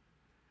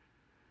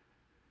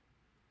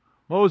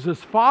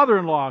 Moses'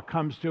 father-in-law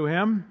comes to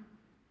him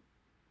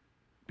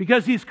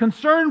because he's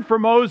concerned for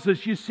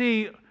Moses. You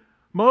see,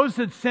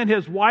 Moses sent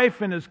his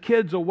wife and his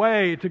kids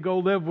away to go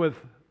live with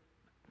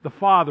the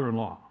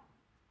father-in-law.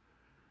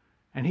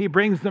 And he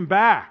brings them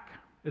back.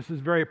 This is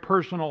very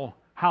personal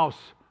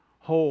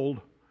household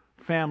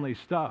family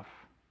stuff.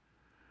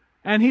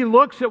 And he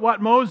looks at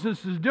what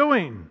Moses is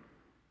doing.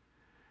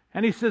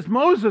 And he says,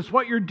 Moses,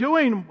 what you're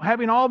doing,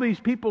 having all these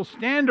people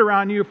stand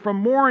around you from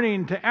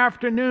morning to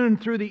afternoon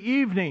through the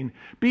evening,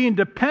 being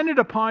dependent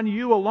upon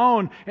you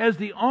alone as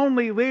the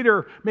only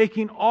leader,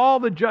 making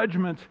all the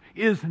judgments,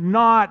 is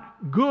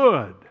not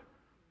good.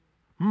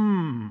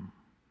 You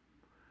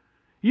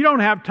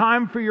don't have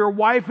time for your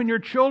wife and your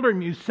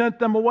children. You sent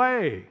them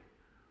away.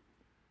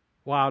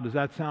 Wow, does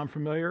that sound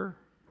familiar?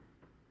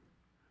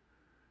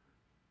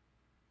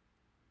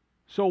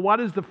 So what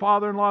does the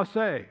father-in-law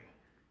say?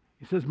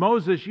 He says,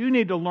 Moses, you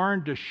need to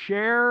learn to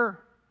share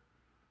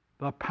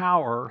the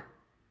power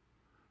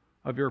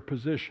of your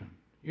position.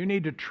 You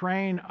need to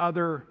train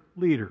other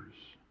leaders.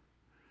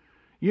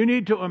 You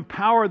need to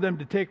empower them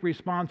to take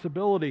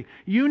responsibility.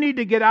 You need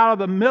to get out of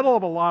the middle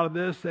of a lot of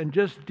this and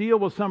just deal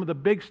with some of the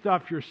big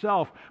stuff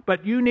yourself.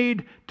 But you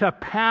need to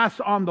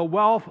pass on the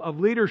wealth of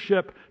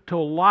leadership to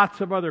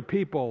lots of other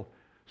people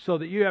so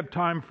that you have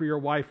time for your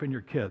wife and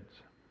your kids.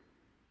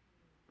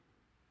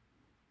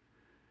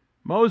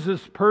 Moses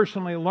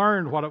personally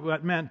learned what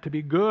it meant to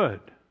be good.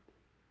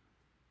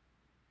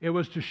 It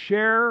was to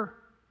share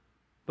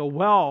the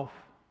wealth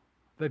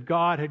that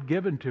God had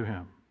given to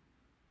him,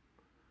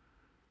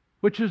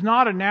 which is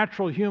not a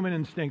natural human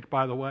instinct,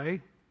 by the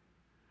way.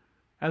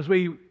 As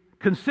we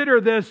consider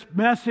this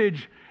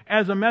message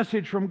as a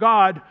message from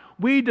God,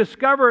 we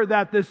discover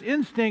that this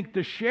instinct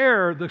to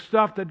share the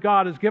stuff that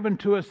God has given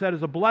to us that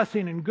is a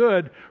blessing and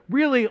good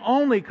really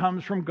only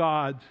comes from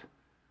God's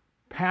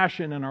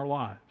passion in our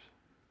lives.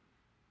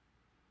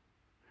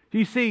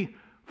 You see,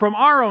 from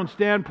our own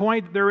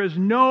standpoint, there is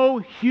no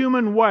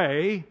human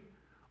way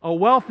a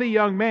wealthy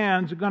young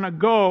man's going to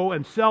go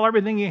and sell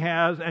everything he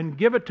has and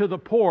give it to the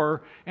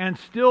poor and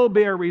still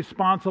be a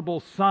responsible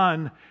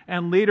son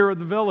and leader of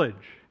the village.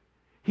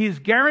 He's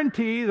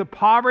guaranteed the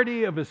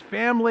poverty of his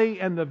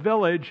family and the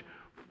village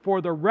for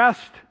the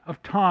rest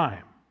of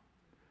time.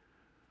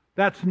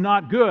 That's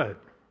not good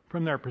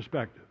from their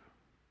perspective.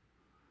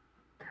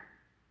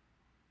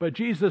 But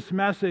Jesus'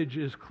 message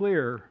is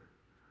clear.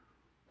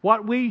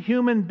 What we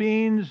human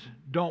beings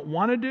don't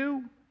want to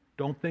do,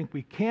 don't think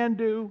we can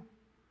do,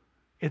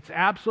 it's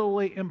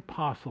absolutely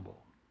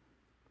impossible.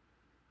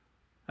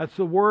 That's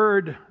the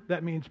word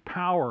that means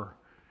power.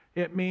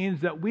 It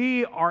means that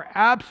we are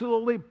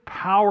absolutely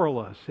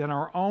powerless in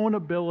our own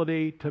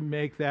ability to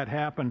make that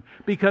happen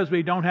because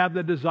we don't have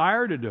the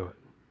desire to do it.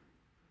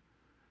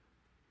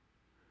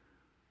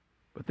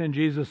 But then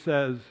Jesus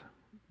says,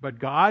 but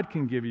God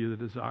can give you the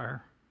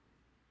desire.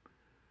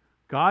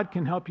 God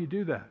can help you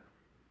do that.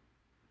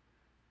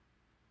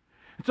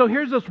 So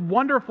here's this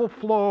wonderful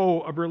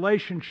flow of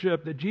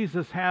relationship that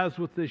Jesus has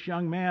with this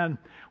young man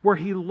where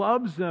he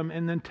loves them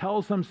and then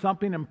tells them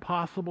something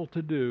impossible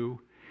to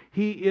do.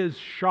 He is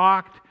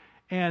shocked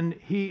and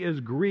he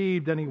is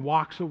grieved and he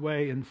walks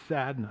away in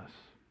sadness.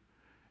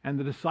 And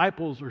the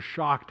disciples are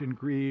shocked and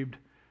grieved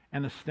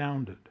and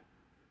astounded.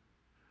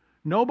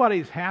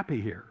 Nobody's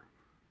happy here.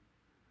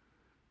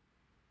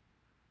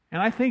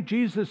 And I think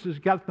Jesus has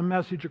got the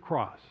message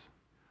across.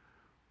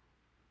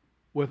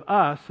 With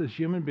us as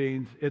human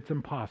beings, it's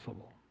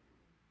impossible.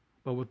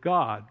 But with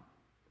God,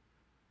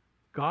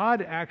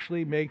 God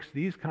actually makes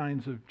these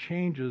kinds of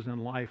changes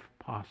in life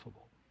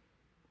possible.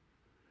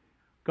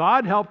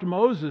 God helped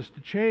Moses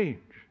to change.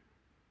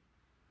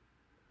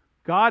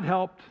 God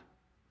helped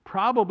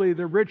probably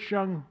the rich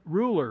young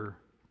ruler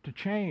to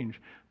change.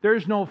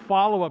 There's no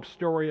follow-up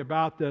story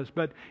about this,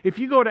 but if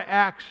you go to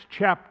Acts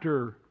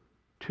chapter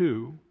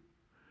 2,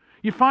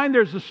 you find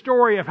there's a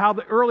story of how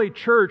the early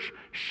church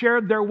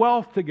shared their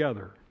wealth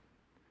together.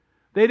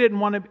 They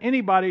didn't want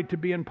anybody to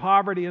be in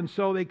poverty, and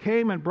so they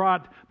came and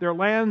brought their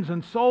lands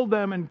and sold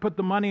them and put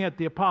the money at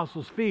the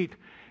apostles' feet.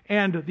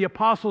 And the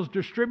apostles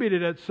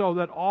distributed it so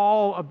that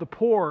all of the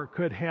poor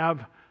could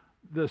have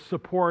the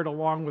support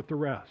along with the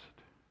rest.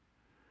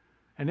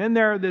 And in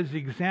there's the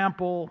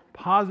example,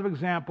 positive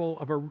example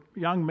of a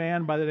young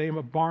man by the name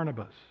of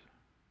Barnabas.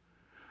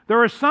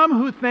 There are some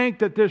who think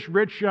that this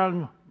rich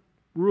young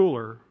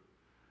ruler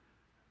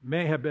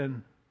may have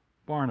been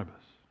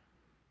Barnabas.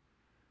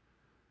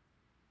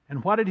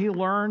 And what did he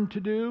learn to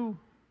do?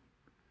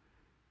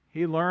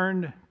 He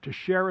learned to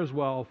share his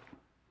wealth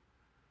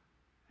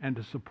and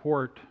to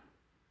support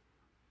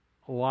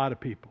a lot of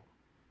people.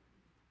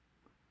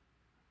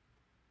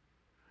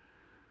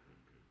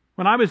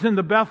 When I was in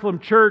the Bethlehem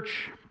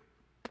church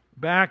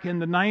back in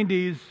the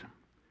 90s,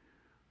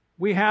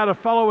 we had a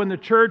fellow in the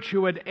church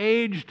who had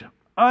aged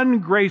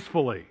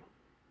ungracefully.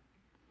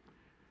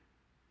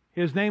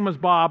 His name was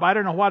Bob. I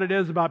don't know what it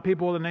is about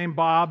people with the name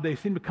Bob. They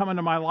seem to come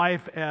into my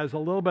life as a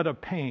little bit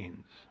of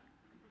pains.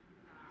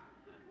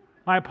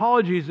 My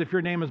apologies if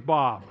your name is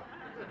Bob.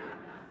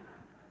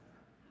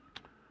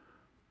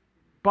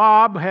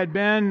 Bob had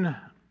been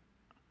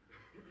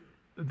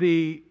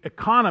the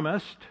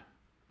economist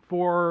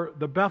for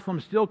the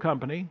Bethlehem Steel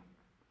Company,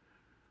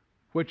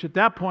 which at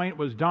that point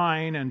was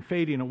dying and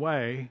fading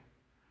away.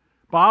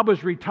 Bob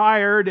was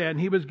retired and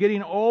he was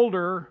getting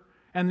older,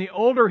 and the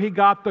older he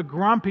got, the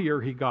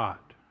grumpier he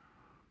got.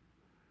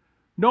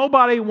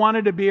 Nobody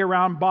wanted to be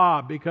around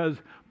Bob because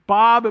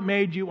Bob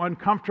made you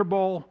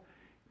uncomfortable,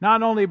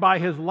 not only by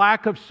his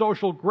lack of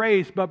social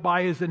grace, but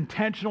by his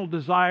intentional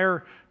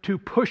desire to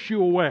push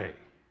you away.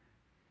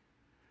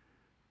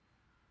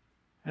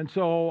 And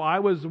so I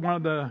was one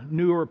of the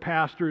newer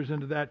pastors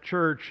into that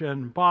church,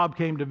 and Bob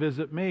came to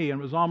visit me, and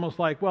it was almost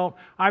like, well,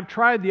 I've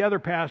tried the other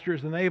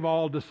pastors, and they've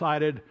all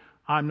decided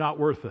I'm not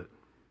worth it.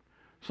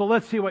 So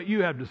let's see what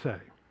you have to say.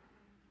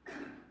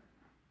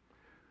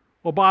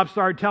 Well, Bob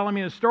started telling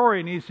me a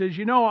story, and he says,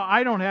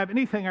 I don't have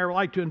anything I would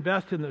like to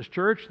invest in this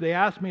church. They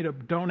asked me to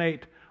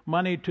donate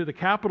money to the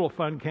Capital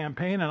Fund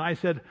campaign, and I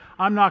said,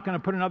 I'm not going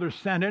to put another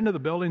cent into the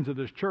buildings of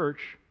this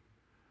church.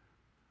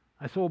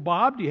 I said, well,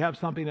 Bob, do you have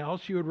something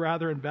else you would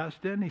rather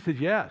invest in? He says,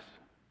 yes.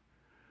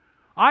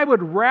 I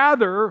would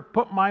rather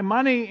put my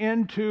money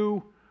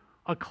into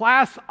a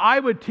class I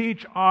would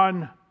teach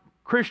on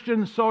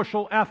Christian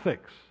social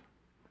ethics.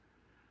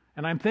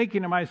 And I'm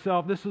thinking to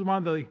myself, this is one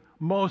of the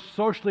most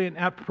socially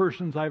inept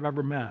persons I've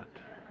ever met.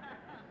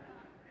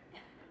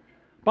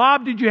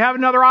 Bob, did you have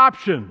another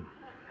option?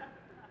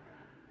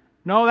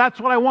 No,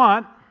 that's what I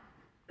want.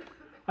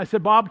 I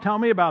said, Bob, tell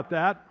me about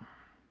that.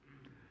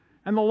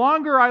 And the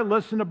longer I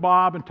listened to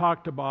Bob and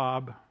talked to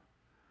Bob,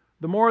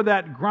 the more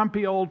that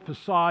grumpy old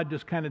facade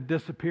just kind of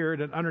disappeared,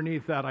 and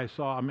underneath that I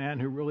saw a man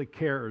who really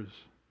cares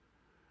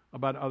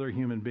about other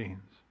human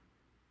beings,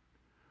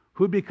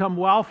 who'd become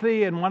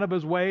wealthy, and one of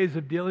his ways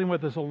of dealing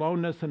with his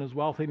aloneness and his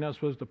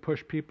wealthiness was to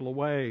push people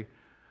away,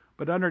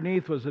 but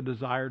underneath was a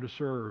desire to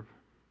serve.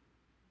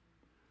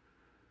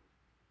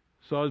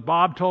 So as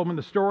Bob told me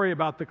the story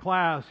about the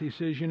class, he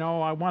says,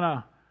 I want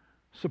to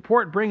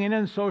support bringing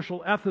in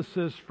social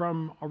ethicists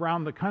from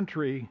around the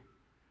country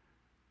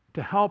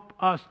to help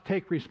us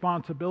take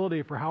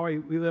responsibility for how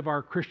we live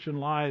our Christian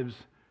lives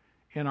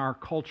in our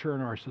culture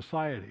and our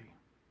society.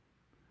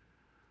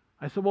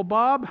 I said, well,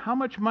 Bob, how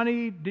much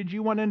money did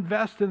you want to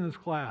invest in this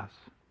class?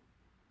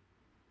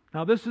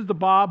 Now, this is the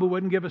Bob who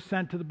wouldn't give a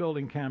cent to the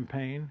building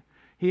campaign.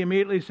 He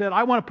immediately said,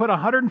 I want to put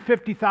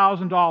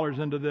 $150,000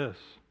 into this.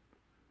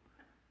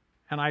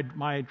 And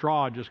my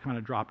jaw just kind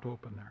of dropped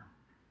open there.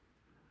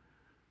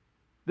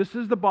 This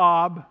is the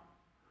Bob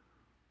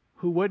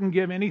who wouldn't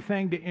give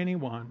anything to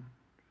anyone.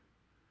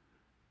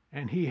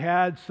 And he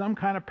had some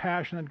kind of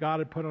passion that God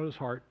had put on his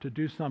heart to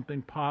do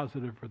something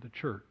positive for the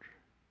church.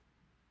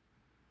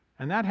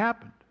 And that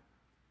happened.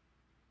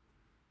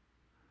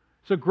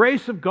 So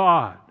grace of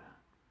God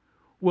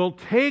will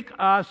take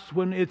us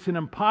when it's an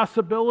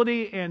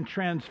impossibility and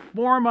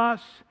transform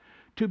us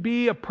to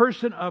be a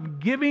person of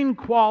giving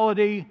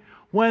quality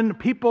when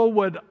people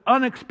would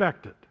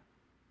unexpect it.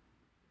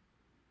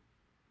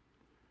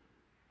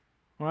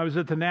 When I was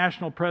at the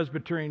National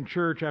Presbyterian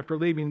Church after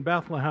leaving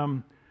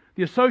Bethlehem,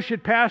 the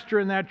associate pastor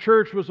in that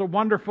church was a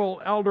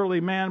wonderful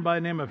elderly man by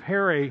the name of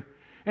Harry,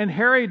 and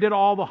Harry did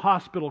all the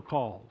hospital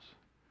calls.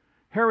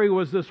 Harry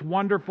was this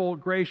wonderful,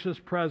 gracious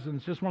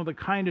presence, just one of the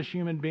kindest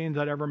human beings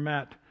I'd ever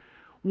met.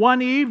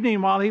 One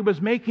evening, while he was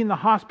making the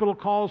hospital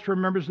calls for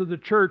members of the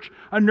church,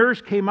 a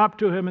nurse came up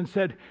to him and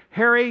said,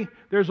 Harry,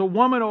 there's a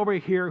woman over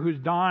here who's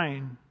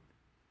dying.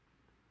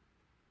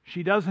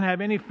 She doesn't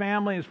have any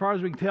family. As far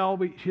as we can tell,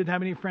 she doesn't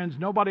have any friends.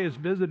 Nobody has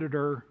visited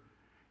her.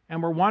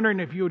 And we're wondering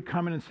if you would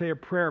come in and say a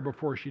prayer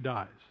before she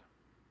dies.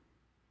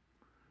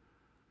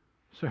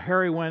 So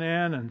Harry went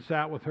in and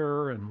sat with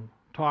her and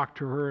talked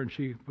to her, and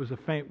she was a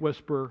faint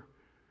whisper.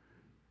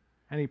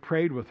 And he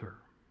prayed with her.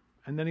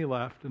 And then he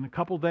left. And a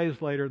couple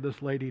days later,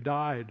 this lady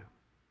died.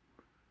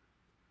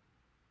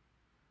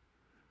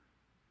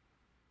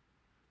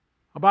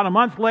 About a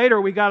month later,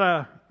 we got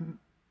a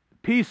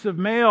piece of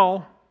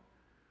mail.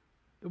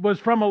 It was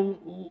from a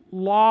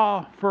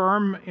law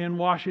firm in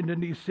Washington,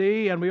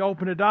 D.C., and we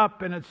opened it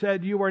up, and it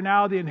said, you are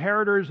now the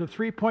inheritors of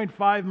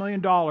 $3.5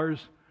 million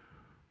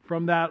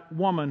from that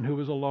woman who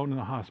was alone in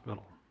the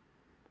hospital.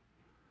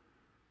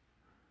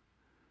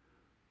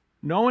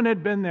 No one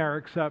had been there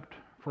except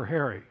for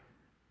Harry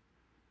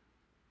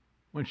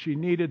when she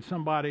needed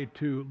somebody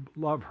to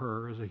love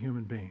her as a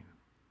human being.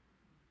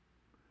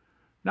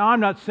 Now,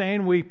 I'm not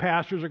saying we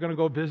pastors are going to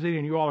go visit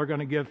and you all are going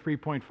to give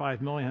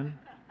 $3.5 million.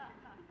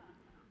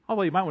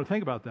 Although you might want to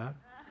think about that.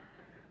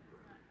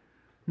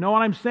 No,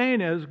 what I'm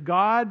saying is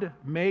God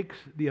makes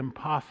the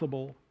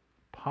impossible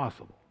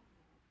possible.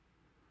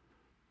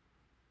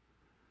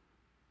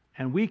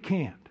 And we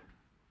can't.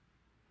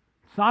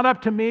 It's not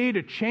up to me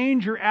to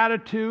change your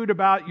attitude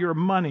about your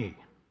money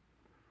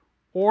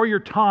or your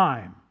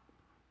time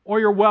or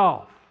your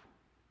wealth.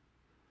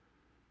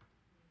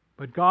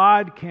 But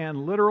God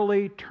can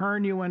literally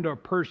turn you into a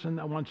person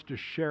that wants to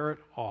share it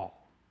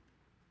all.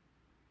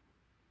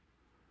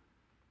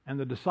 And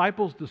the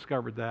disciples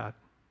discovered that.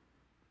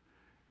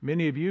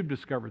 Many of you have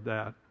discovered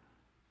that.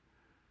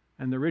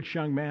 And the rich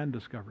young man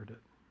discovered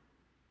it.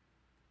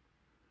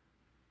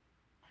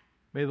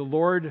 May the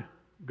Lord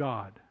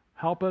God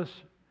help us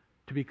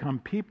to become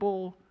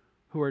people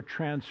who are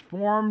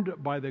transformed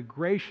by the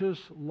gracious,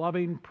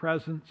 loving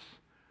presence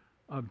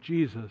of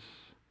Jesus,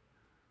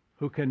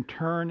 who can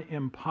turn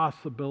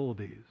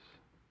impossibilities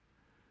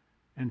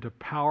into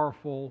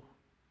powerful,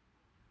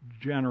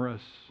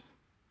 generous,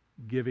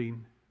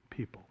 giving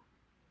people.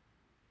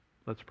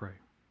 Let's pray.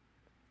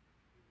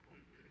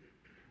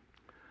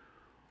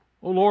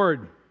 Oh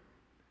Lord,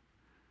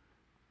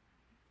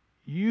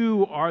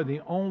 you are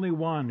the only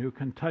one who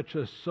can touch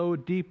us so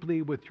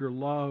deeply with your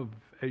love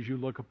as you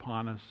look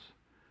upon us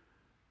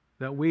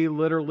that we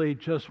literally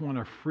just want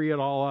to free it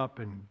all up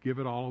and give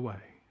it all away.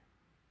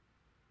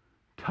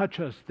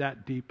 Touch us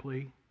that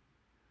deeply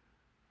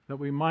that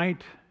we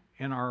might,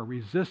 in our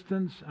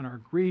resistance and our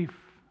grief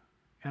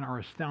and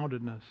our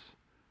astoundedness,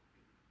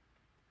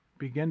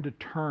 begin to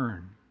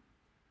turn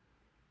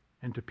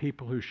into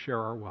people who share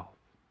our wealth.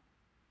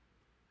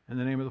 In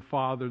the name of the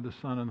Father, the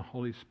Son, and the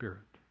Holy Spirit.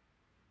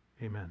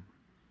 Amen.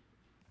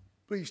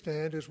 Please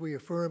stand as we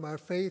affirm our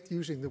faith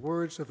using the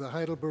words of the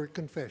Heidelberg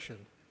Confession.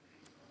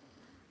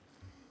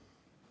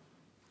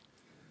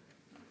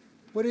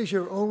 What is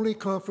your only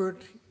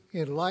comfort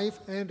in life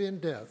and in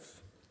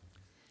death?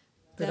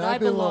 That I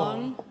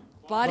belong,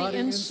 body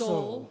and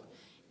soul,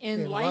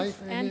 in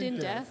life and in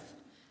death,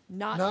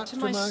 not to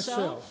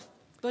myself,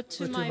 but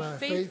to my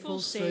faithful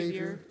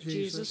Savior,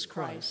 Jesus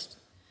Christ,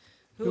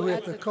 who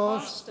at the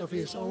cost of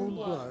his own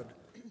blood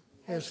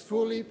has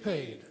fully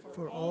paid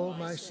for all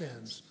my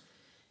sins,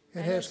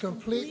 and has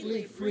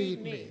completely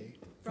freed me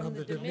from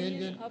the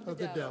dominion of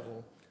the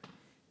devil,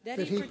 that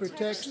he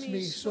protects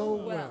me so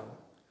well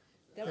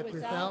that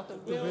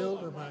without the will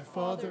of my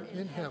Father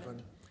in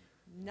heaven,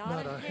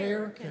 not a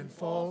hair can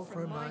fall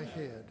from my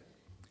head.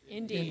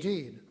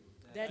 Indeed,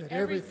 that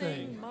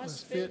everything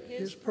must fit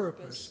his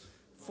purpose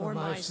for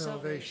my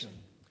salvation.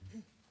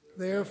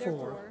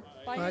 Therefore,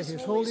 by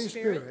his Holy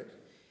Spirit,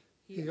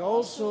 he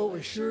also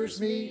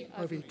assures me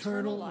of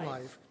eternal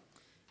life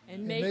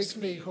and makes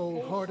me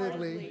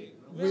wholeheartedly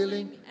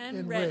willing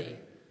and ready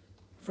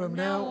from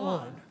now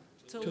on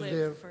to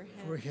live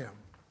for him.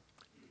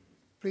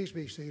 Please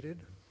be seated.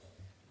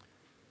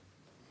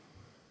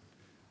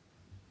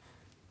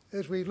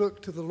 As we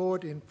look to the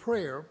Lord in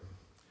prayer,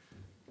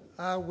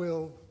 I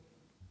will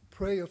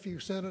pray a few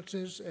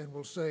sentences and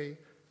will say,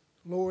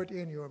 Lord,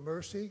 in your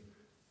mercy,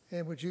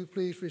 and would you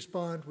please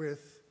respond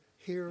with,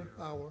 hear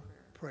our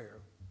prayer.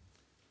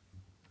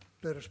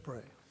 Let us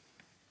pray.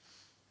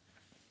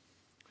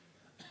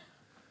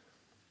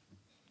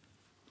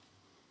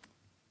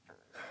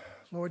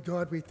 Lord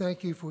God, we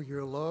thank you for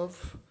your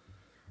love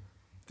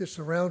that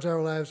surrounds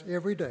our lives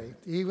every day,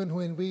 even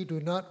when we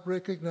do not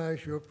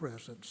recognize your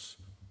presence.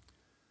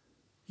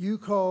 You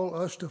call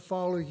us to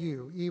follow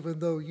you, even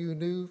though you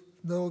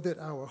know that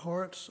our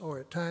hearts are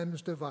at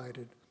times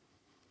divided.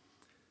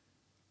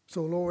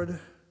 So, Lord,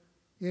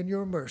 in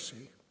your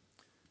mercy,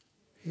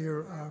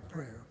 hear our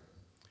prayer.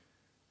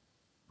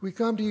 We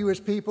come to you as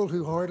people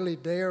who hardly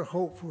dare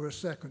hope for a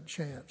second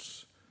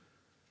chance,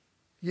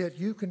 yet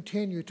you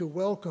continue to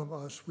welcome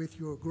us with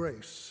your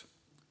grace.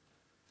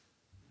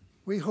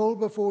 We hold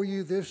before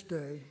you this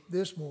day,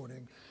 this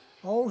morning,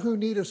 all who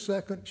need a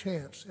second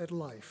chance at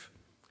life,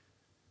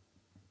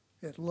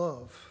 at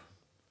love,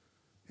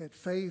 at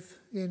faith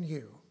in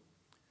you.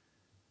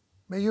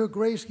 May your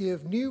grace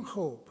give new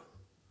hope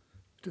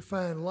to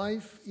find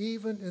life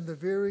even in the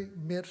very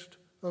midst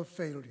of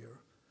failure.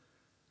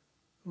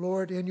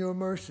 Lord, in your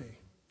mercy,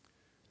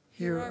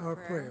 hear our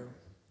prayer.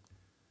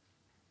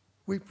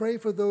 We pray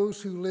for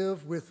those who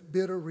live with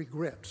bitter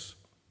regrets,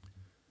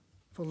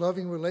 for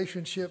loving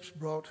relationships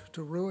brought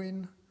to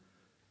ruin,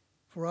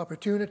 for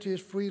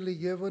opportunities freely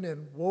given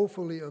and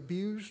woefully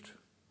abused,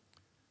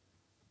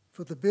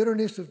 for the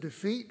bitterness of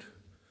defeat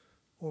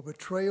or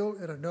betrayal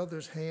at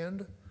another's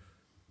hand,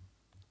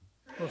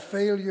 or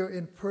failure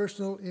in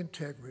personal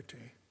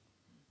integrity.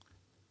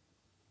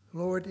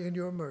 Lord, in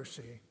your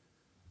mercy,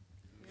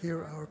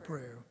 hear our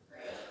prayer.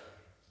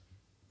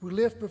 We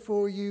lift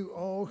before you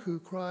all who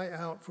cry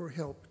out for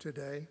help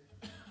today.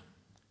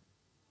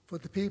 For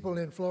the people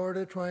in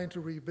Florida trying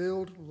to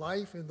rebuild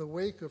life in the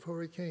wake of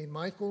Hurricane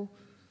Michael,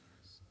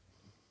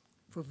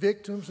 for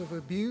victims of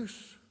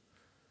abuse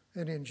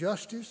and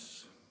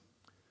injustice,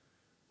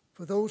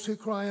 for those who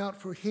cry out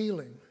for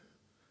healing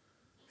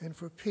and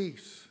for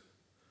peace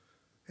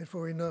and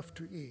for enough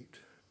to eat.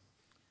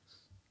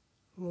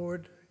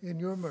 Lord, in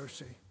your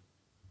mercy,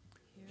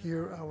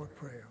 hear our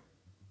prayer.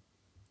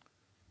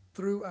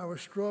 Through our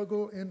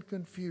struggle and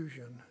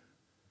confusion,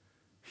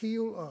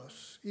 heal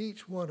us,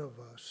 each one of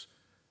us,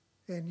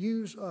 and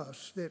use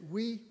us that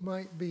we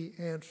might be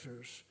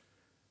answers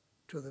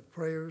to the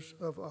prayers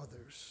of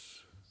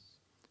others.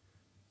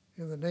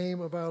 In the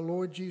name of our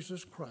Lord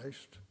Jesus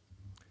Christ,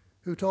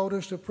 who taught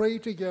us to pray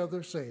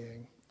together,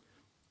 saying,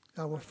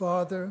 Our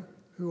Father,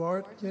 who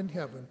art in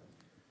heaven,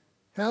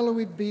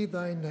 hallowed be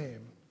thy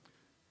name.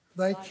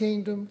 Thy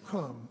kingdom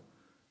come,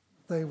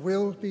 thy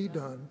will be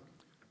done,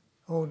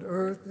 on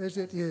earth as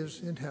it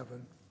is in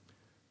heaven.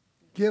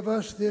 Give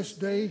us this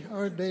day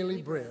our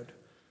daily bread,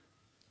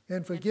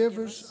 and forgive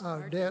us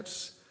our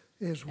debts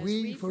as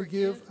we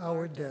forgive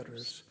our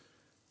debtors.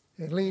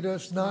 And lead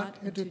us not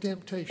into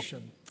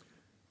temptation,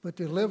 but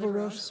deliver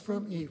us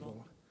from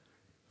evil.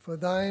 For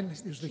thine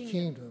is the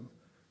kingdom,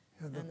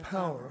 and the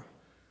power,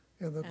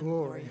 and the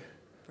glory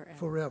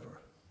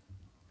forever.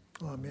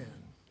 Amen.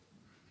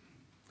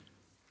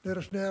 Let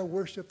us now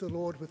worship the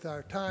Lord with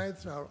our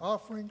tithes, our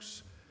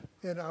offerings,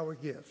 and our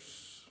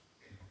gifts.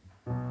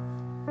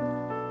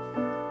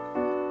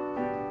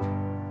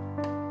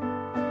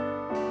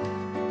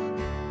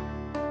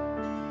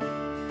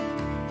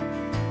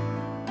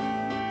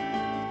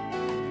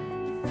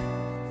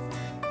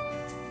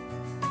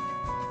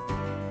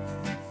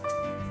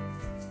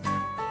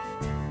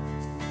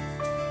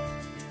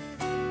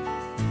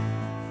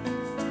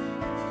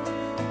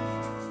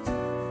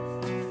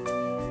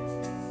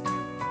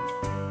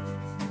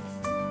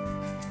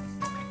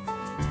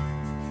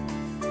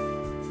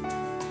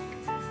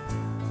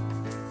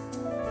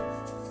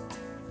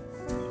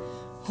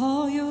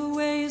 All your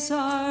ways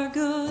are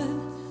good,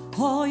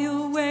 all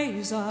your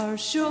ways are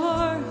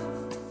sure.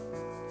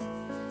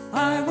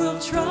 I will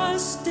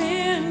trust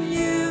in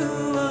you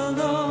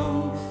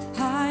alone,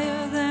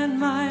 higher than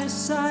my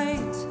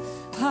sight,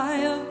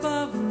 high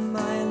above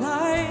my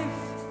life.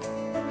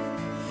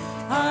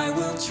 I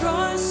will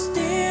trust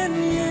in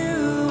you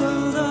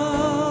alone.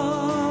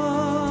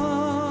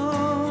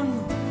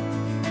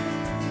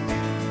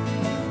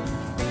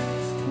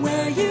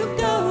 Where you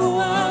go,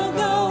 I'll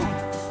go.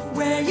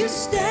 Where you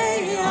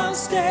stay, I'll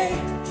stay.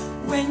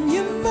 When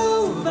you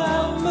move,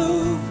 I'll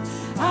move.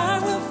 I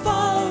will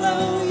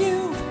follow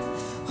you.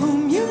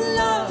 Whom you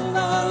love,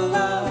 I'll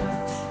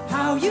love.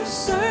 How you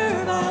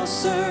serve, I'll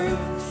serve.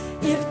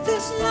 If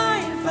this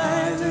life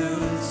I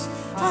lose,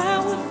 I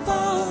will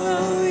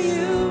follow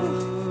you.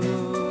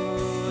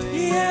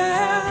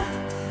 Yeah,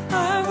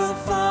 I will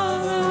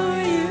follow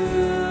you.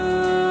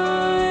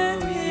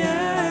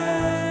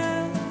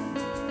 Yeah.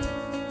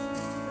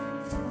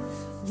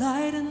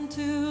 Light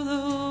into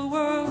the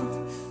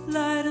world,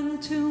 light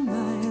into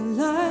my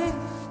life.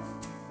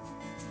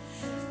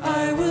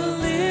 I will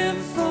live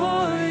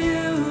for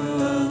you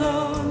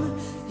alone.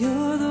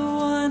 You're the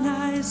one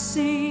I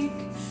seek,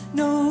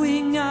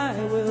 knowing I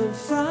will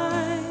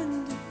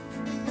find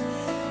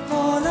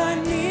all I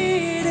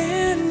need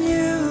in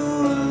you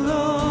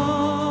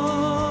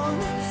alone,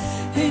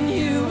 in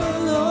you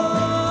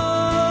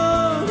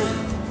alone.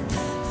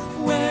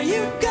 Where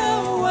you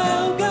go,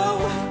 I'll go.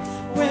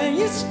 Where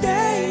you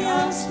stay,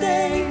 I'll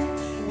stay.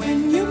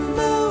 When you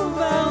move,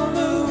 I'll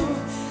move.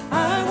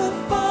 I will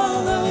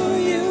follow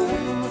you.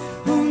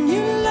 Whom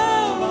you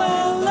love,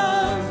 I'll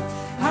love.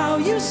 How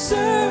you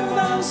serve,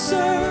 I'll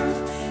serve.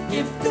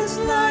 If this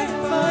life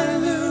I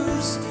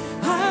lose,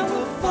 I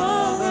will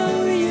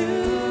follow you.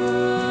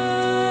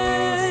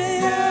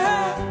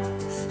 Yeah,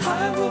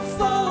 I will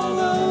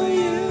follow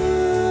you.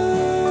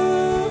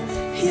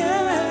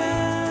 Yeah.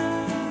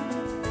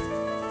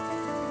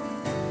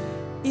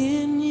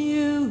 In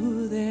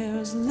you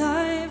there's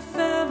life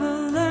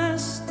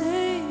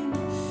everlasting.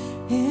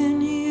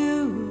 In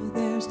you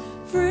there's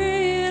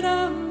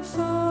freedom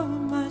for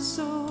my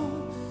soul.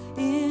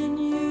 In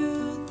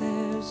you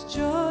there's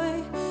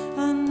joy,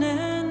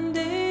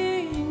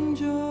 unending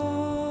joy.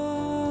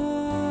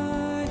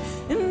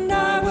 And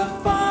I will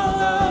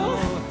follow.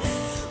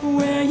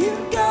 Where you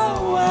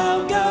go,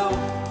 I'll go.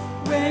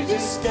 Where you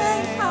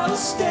stay, I'll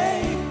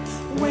stay.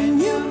 When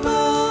you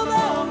move,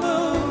 I'll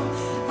move.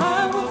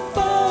 I will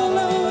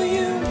follow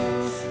you.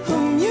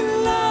 Whom you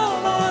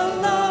love, I'll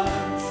love.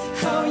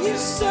 How you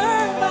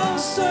serve, I'll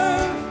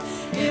serve.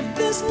 If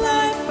this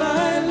life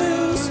I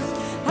lose,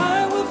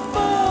 I will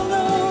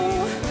follow.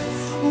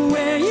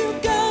 Where you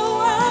go,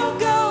 I'll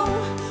go.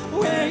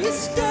 Where you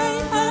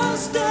stay, I'll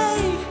stay.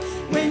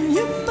 When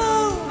you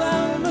move,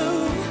 I'll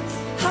move.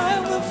 I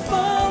will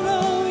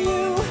follow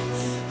you.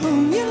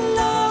 Whom you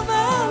love,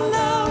 I'll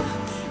love.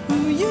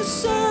 Who you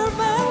serve,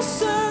 I'll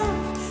serve.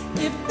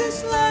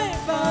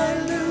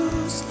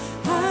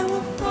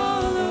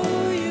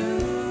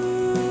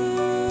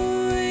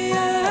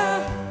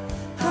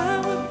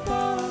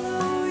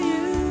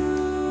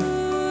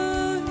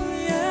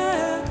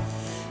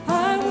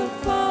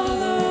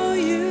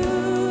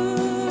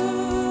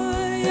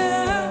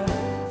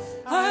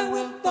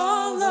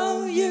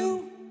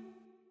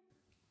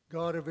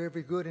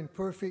 every good and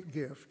perfect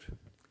gift,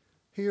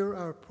 hear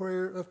our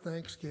prayer of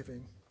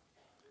thanksgiving.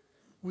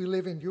 We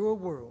live in your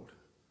world,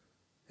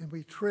 and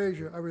we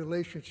treasure our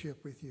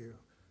relationship with you.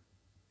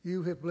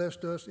 You have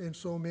blessed us in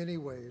so many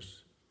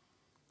ways: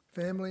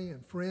 family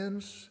and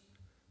friends,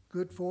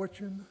 good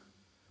fortune,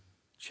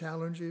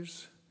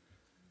 challenges.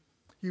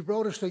 You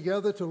brought us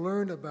together to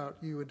learn about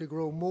you and to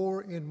grow more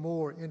and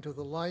more into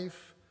the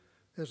life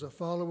as a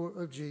follower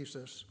of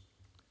Jesus.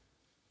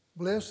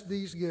 Bless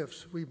these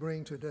gifts we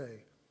bring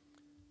today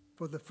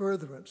for the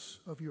furtherance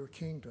of your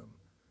kingdom.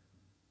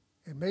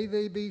 And may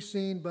they be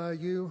seen by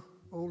you,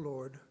 O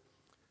Lord,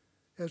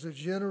 as a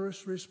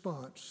generous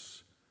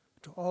response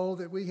to all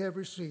that we have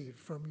received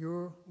from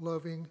your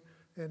loving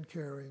and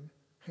caring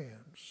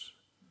hands.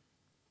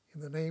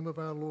 In the name of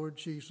our Lord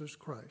Jesus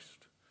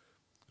Christ.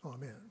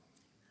 Amen.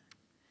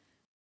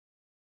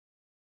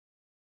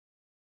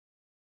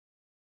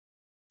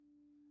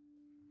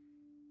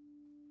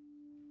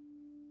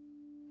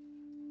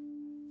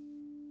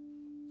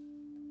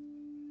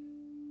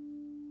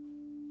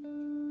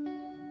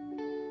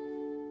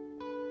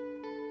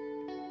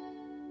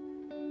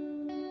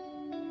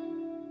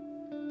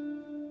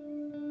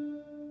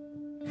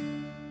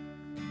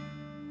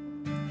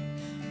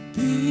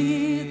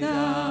 Be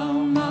thou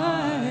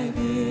my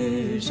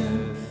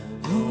vision,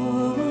 O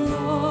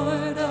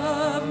Lord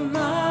of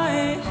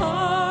my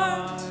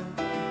heart,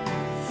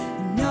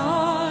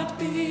 not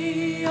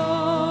be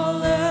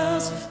all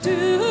else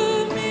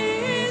to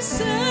me,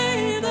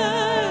 save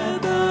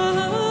that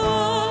thou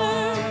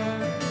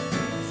art.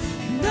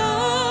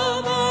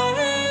 Thou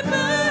my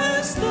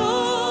best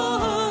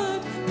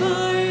thought,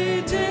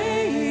 by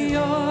day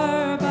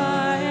or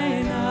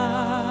by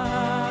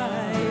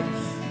night,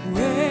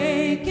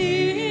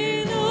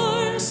 waking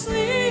or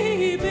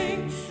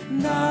sleeping,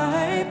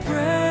 thy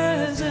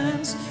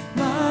presence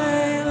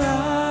my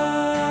light.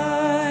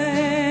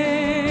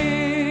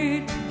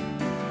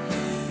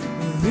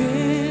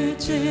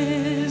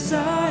 Riches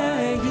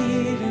I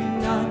heed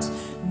not,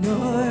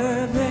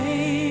 nor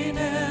vain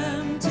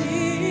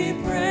empty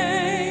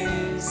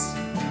praise.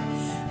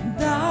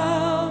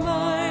 Thou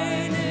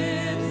mine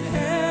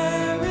inheritance,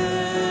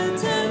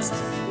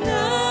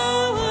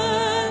 now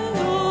and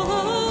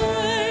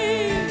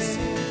always.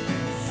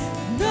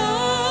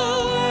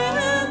 Thou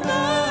and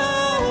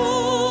thou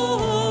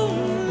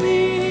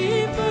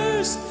only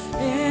first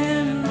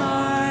in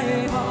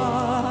my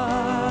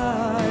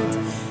heart.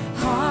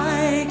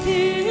 High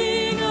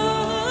King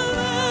of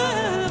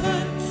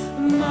heaven,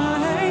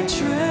 my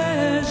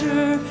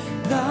treasure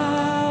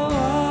thou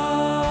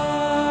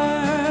art.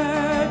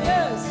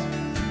 Yes.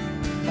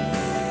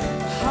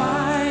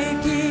 High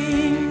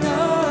King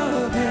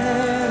of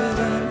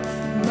heaven,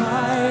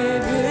 my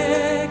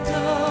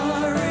victory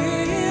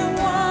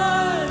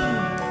won.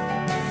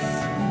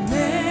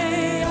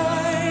 May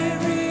I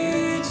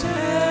reach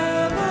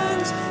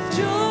heaven's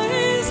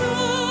joys, O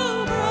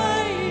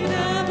bright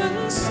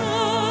heaven's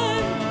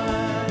sun.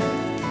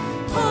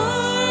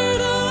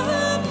 Heart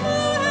of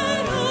my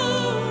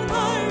own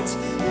heart,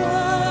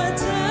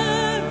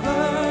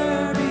 whatever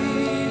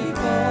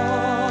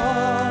befall,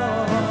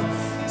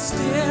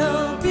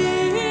 still be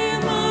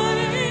my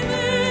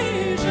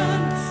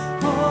vision,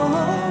 O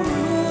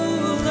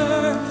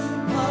ruler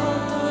of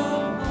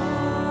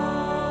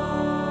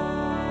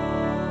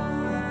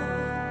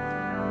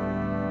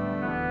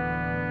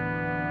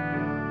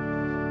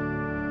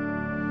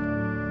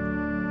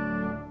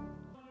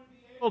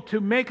To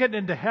make it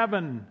into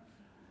heaven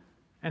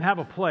and have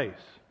a place.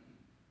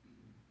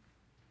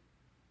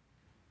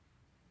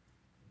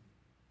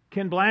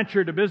 Ken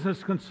Blanchard, a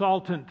business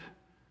consultant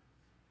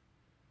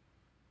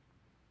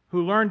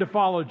who learned to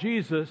follow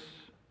Jesus,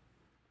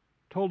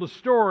 told a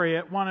story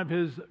at one of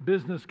his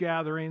business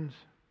gatherings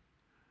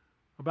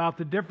about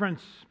the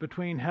difference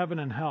between heaven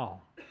and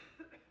hell.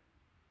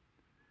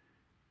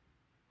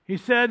 He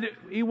said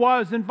he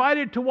was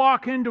invited to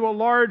walk into a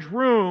large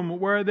room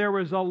where there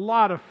was a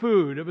lot of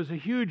food. It was a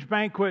huge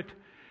banquet,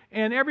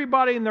 and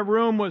everybody in the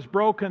room was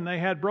broken. They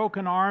had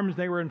broken arms,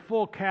 they were in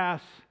full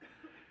casts,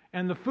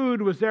 and the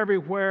food was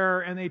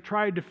everywhere, and they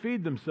tried to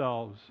feed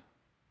themselves.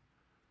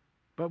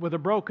 But with a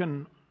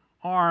broken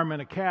arm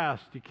and a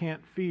cast, you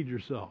can't feed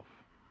yourself.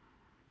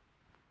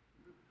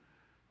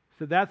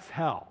 So that's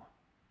hell.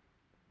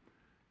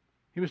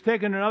 He was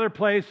taken to another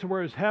place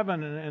where it was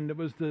heaven, and it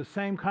was the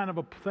same kind of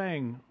a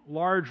thing.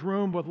 Large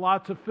room with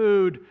lots of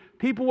food,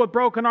 people with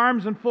broken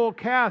arms and full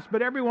casts,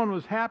 but everyone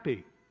was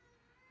happy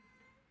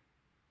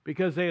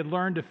because they had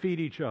learned to feed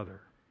each other.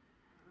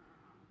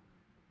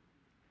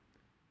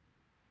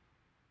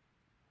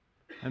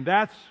 And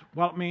that's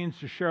what it means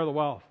to share the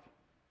wealth,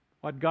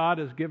 what God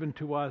has given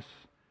to us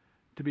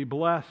to be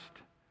blessed,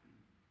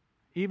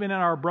 even in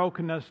our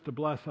brokenness, to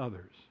bless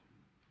others.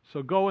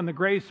 So go in the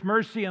grace,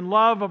 mercy, and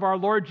love of our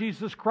Lord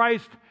Jesus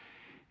Christ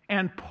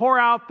and pour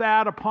out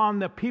that upon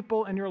the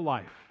people in your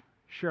life.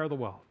 Share the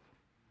wealth.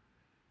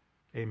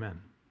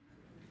 Amen.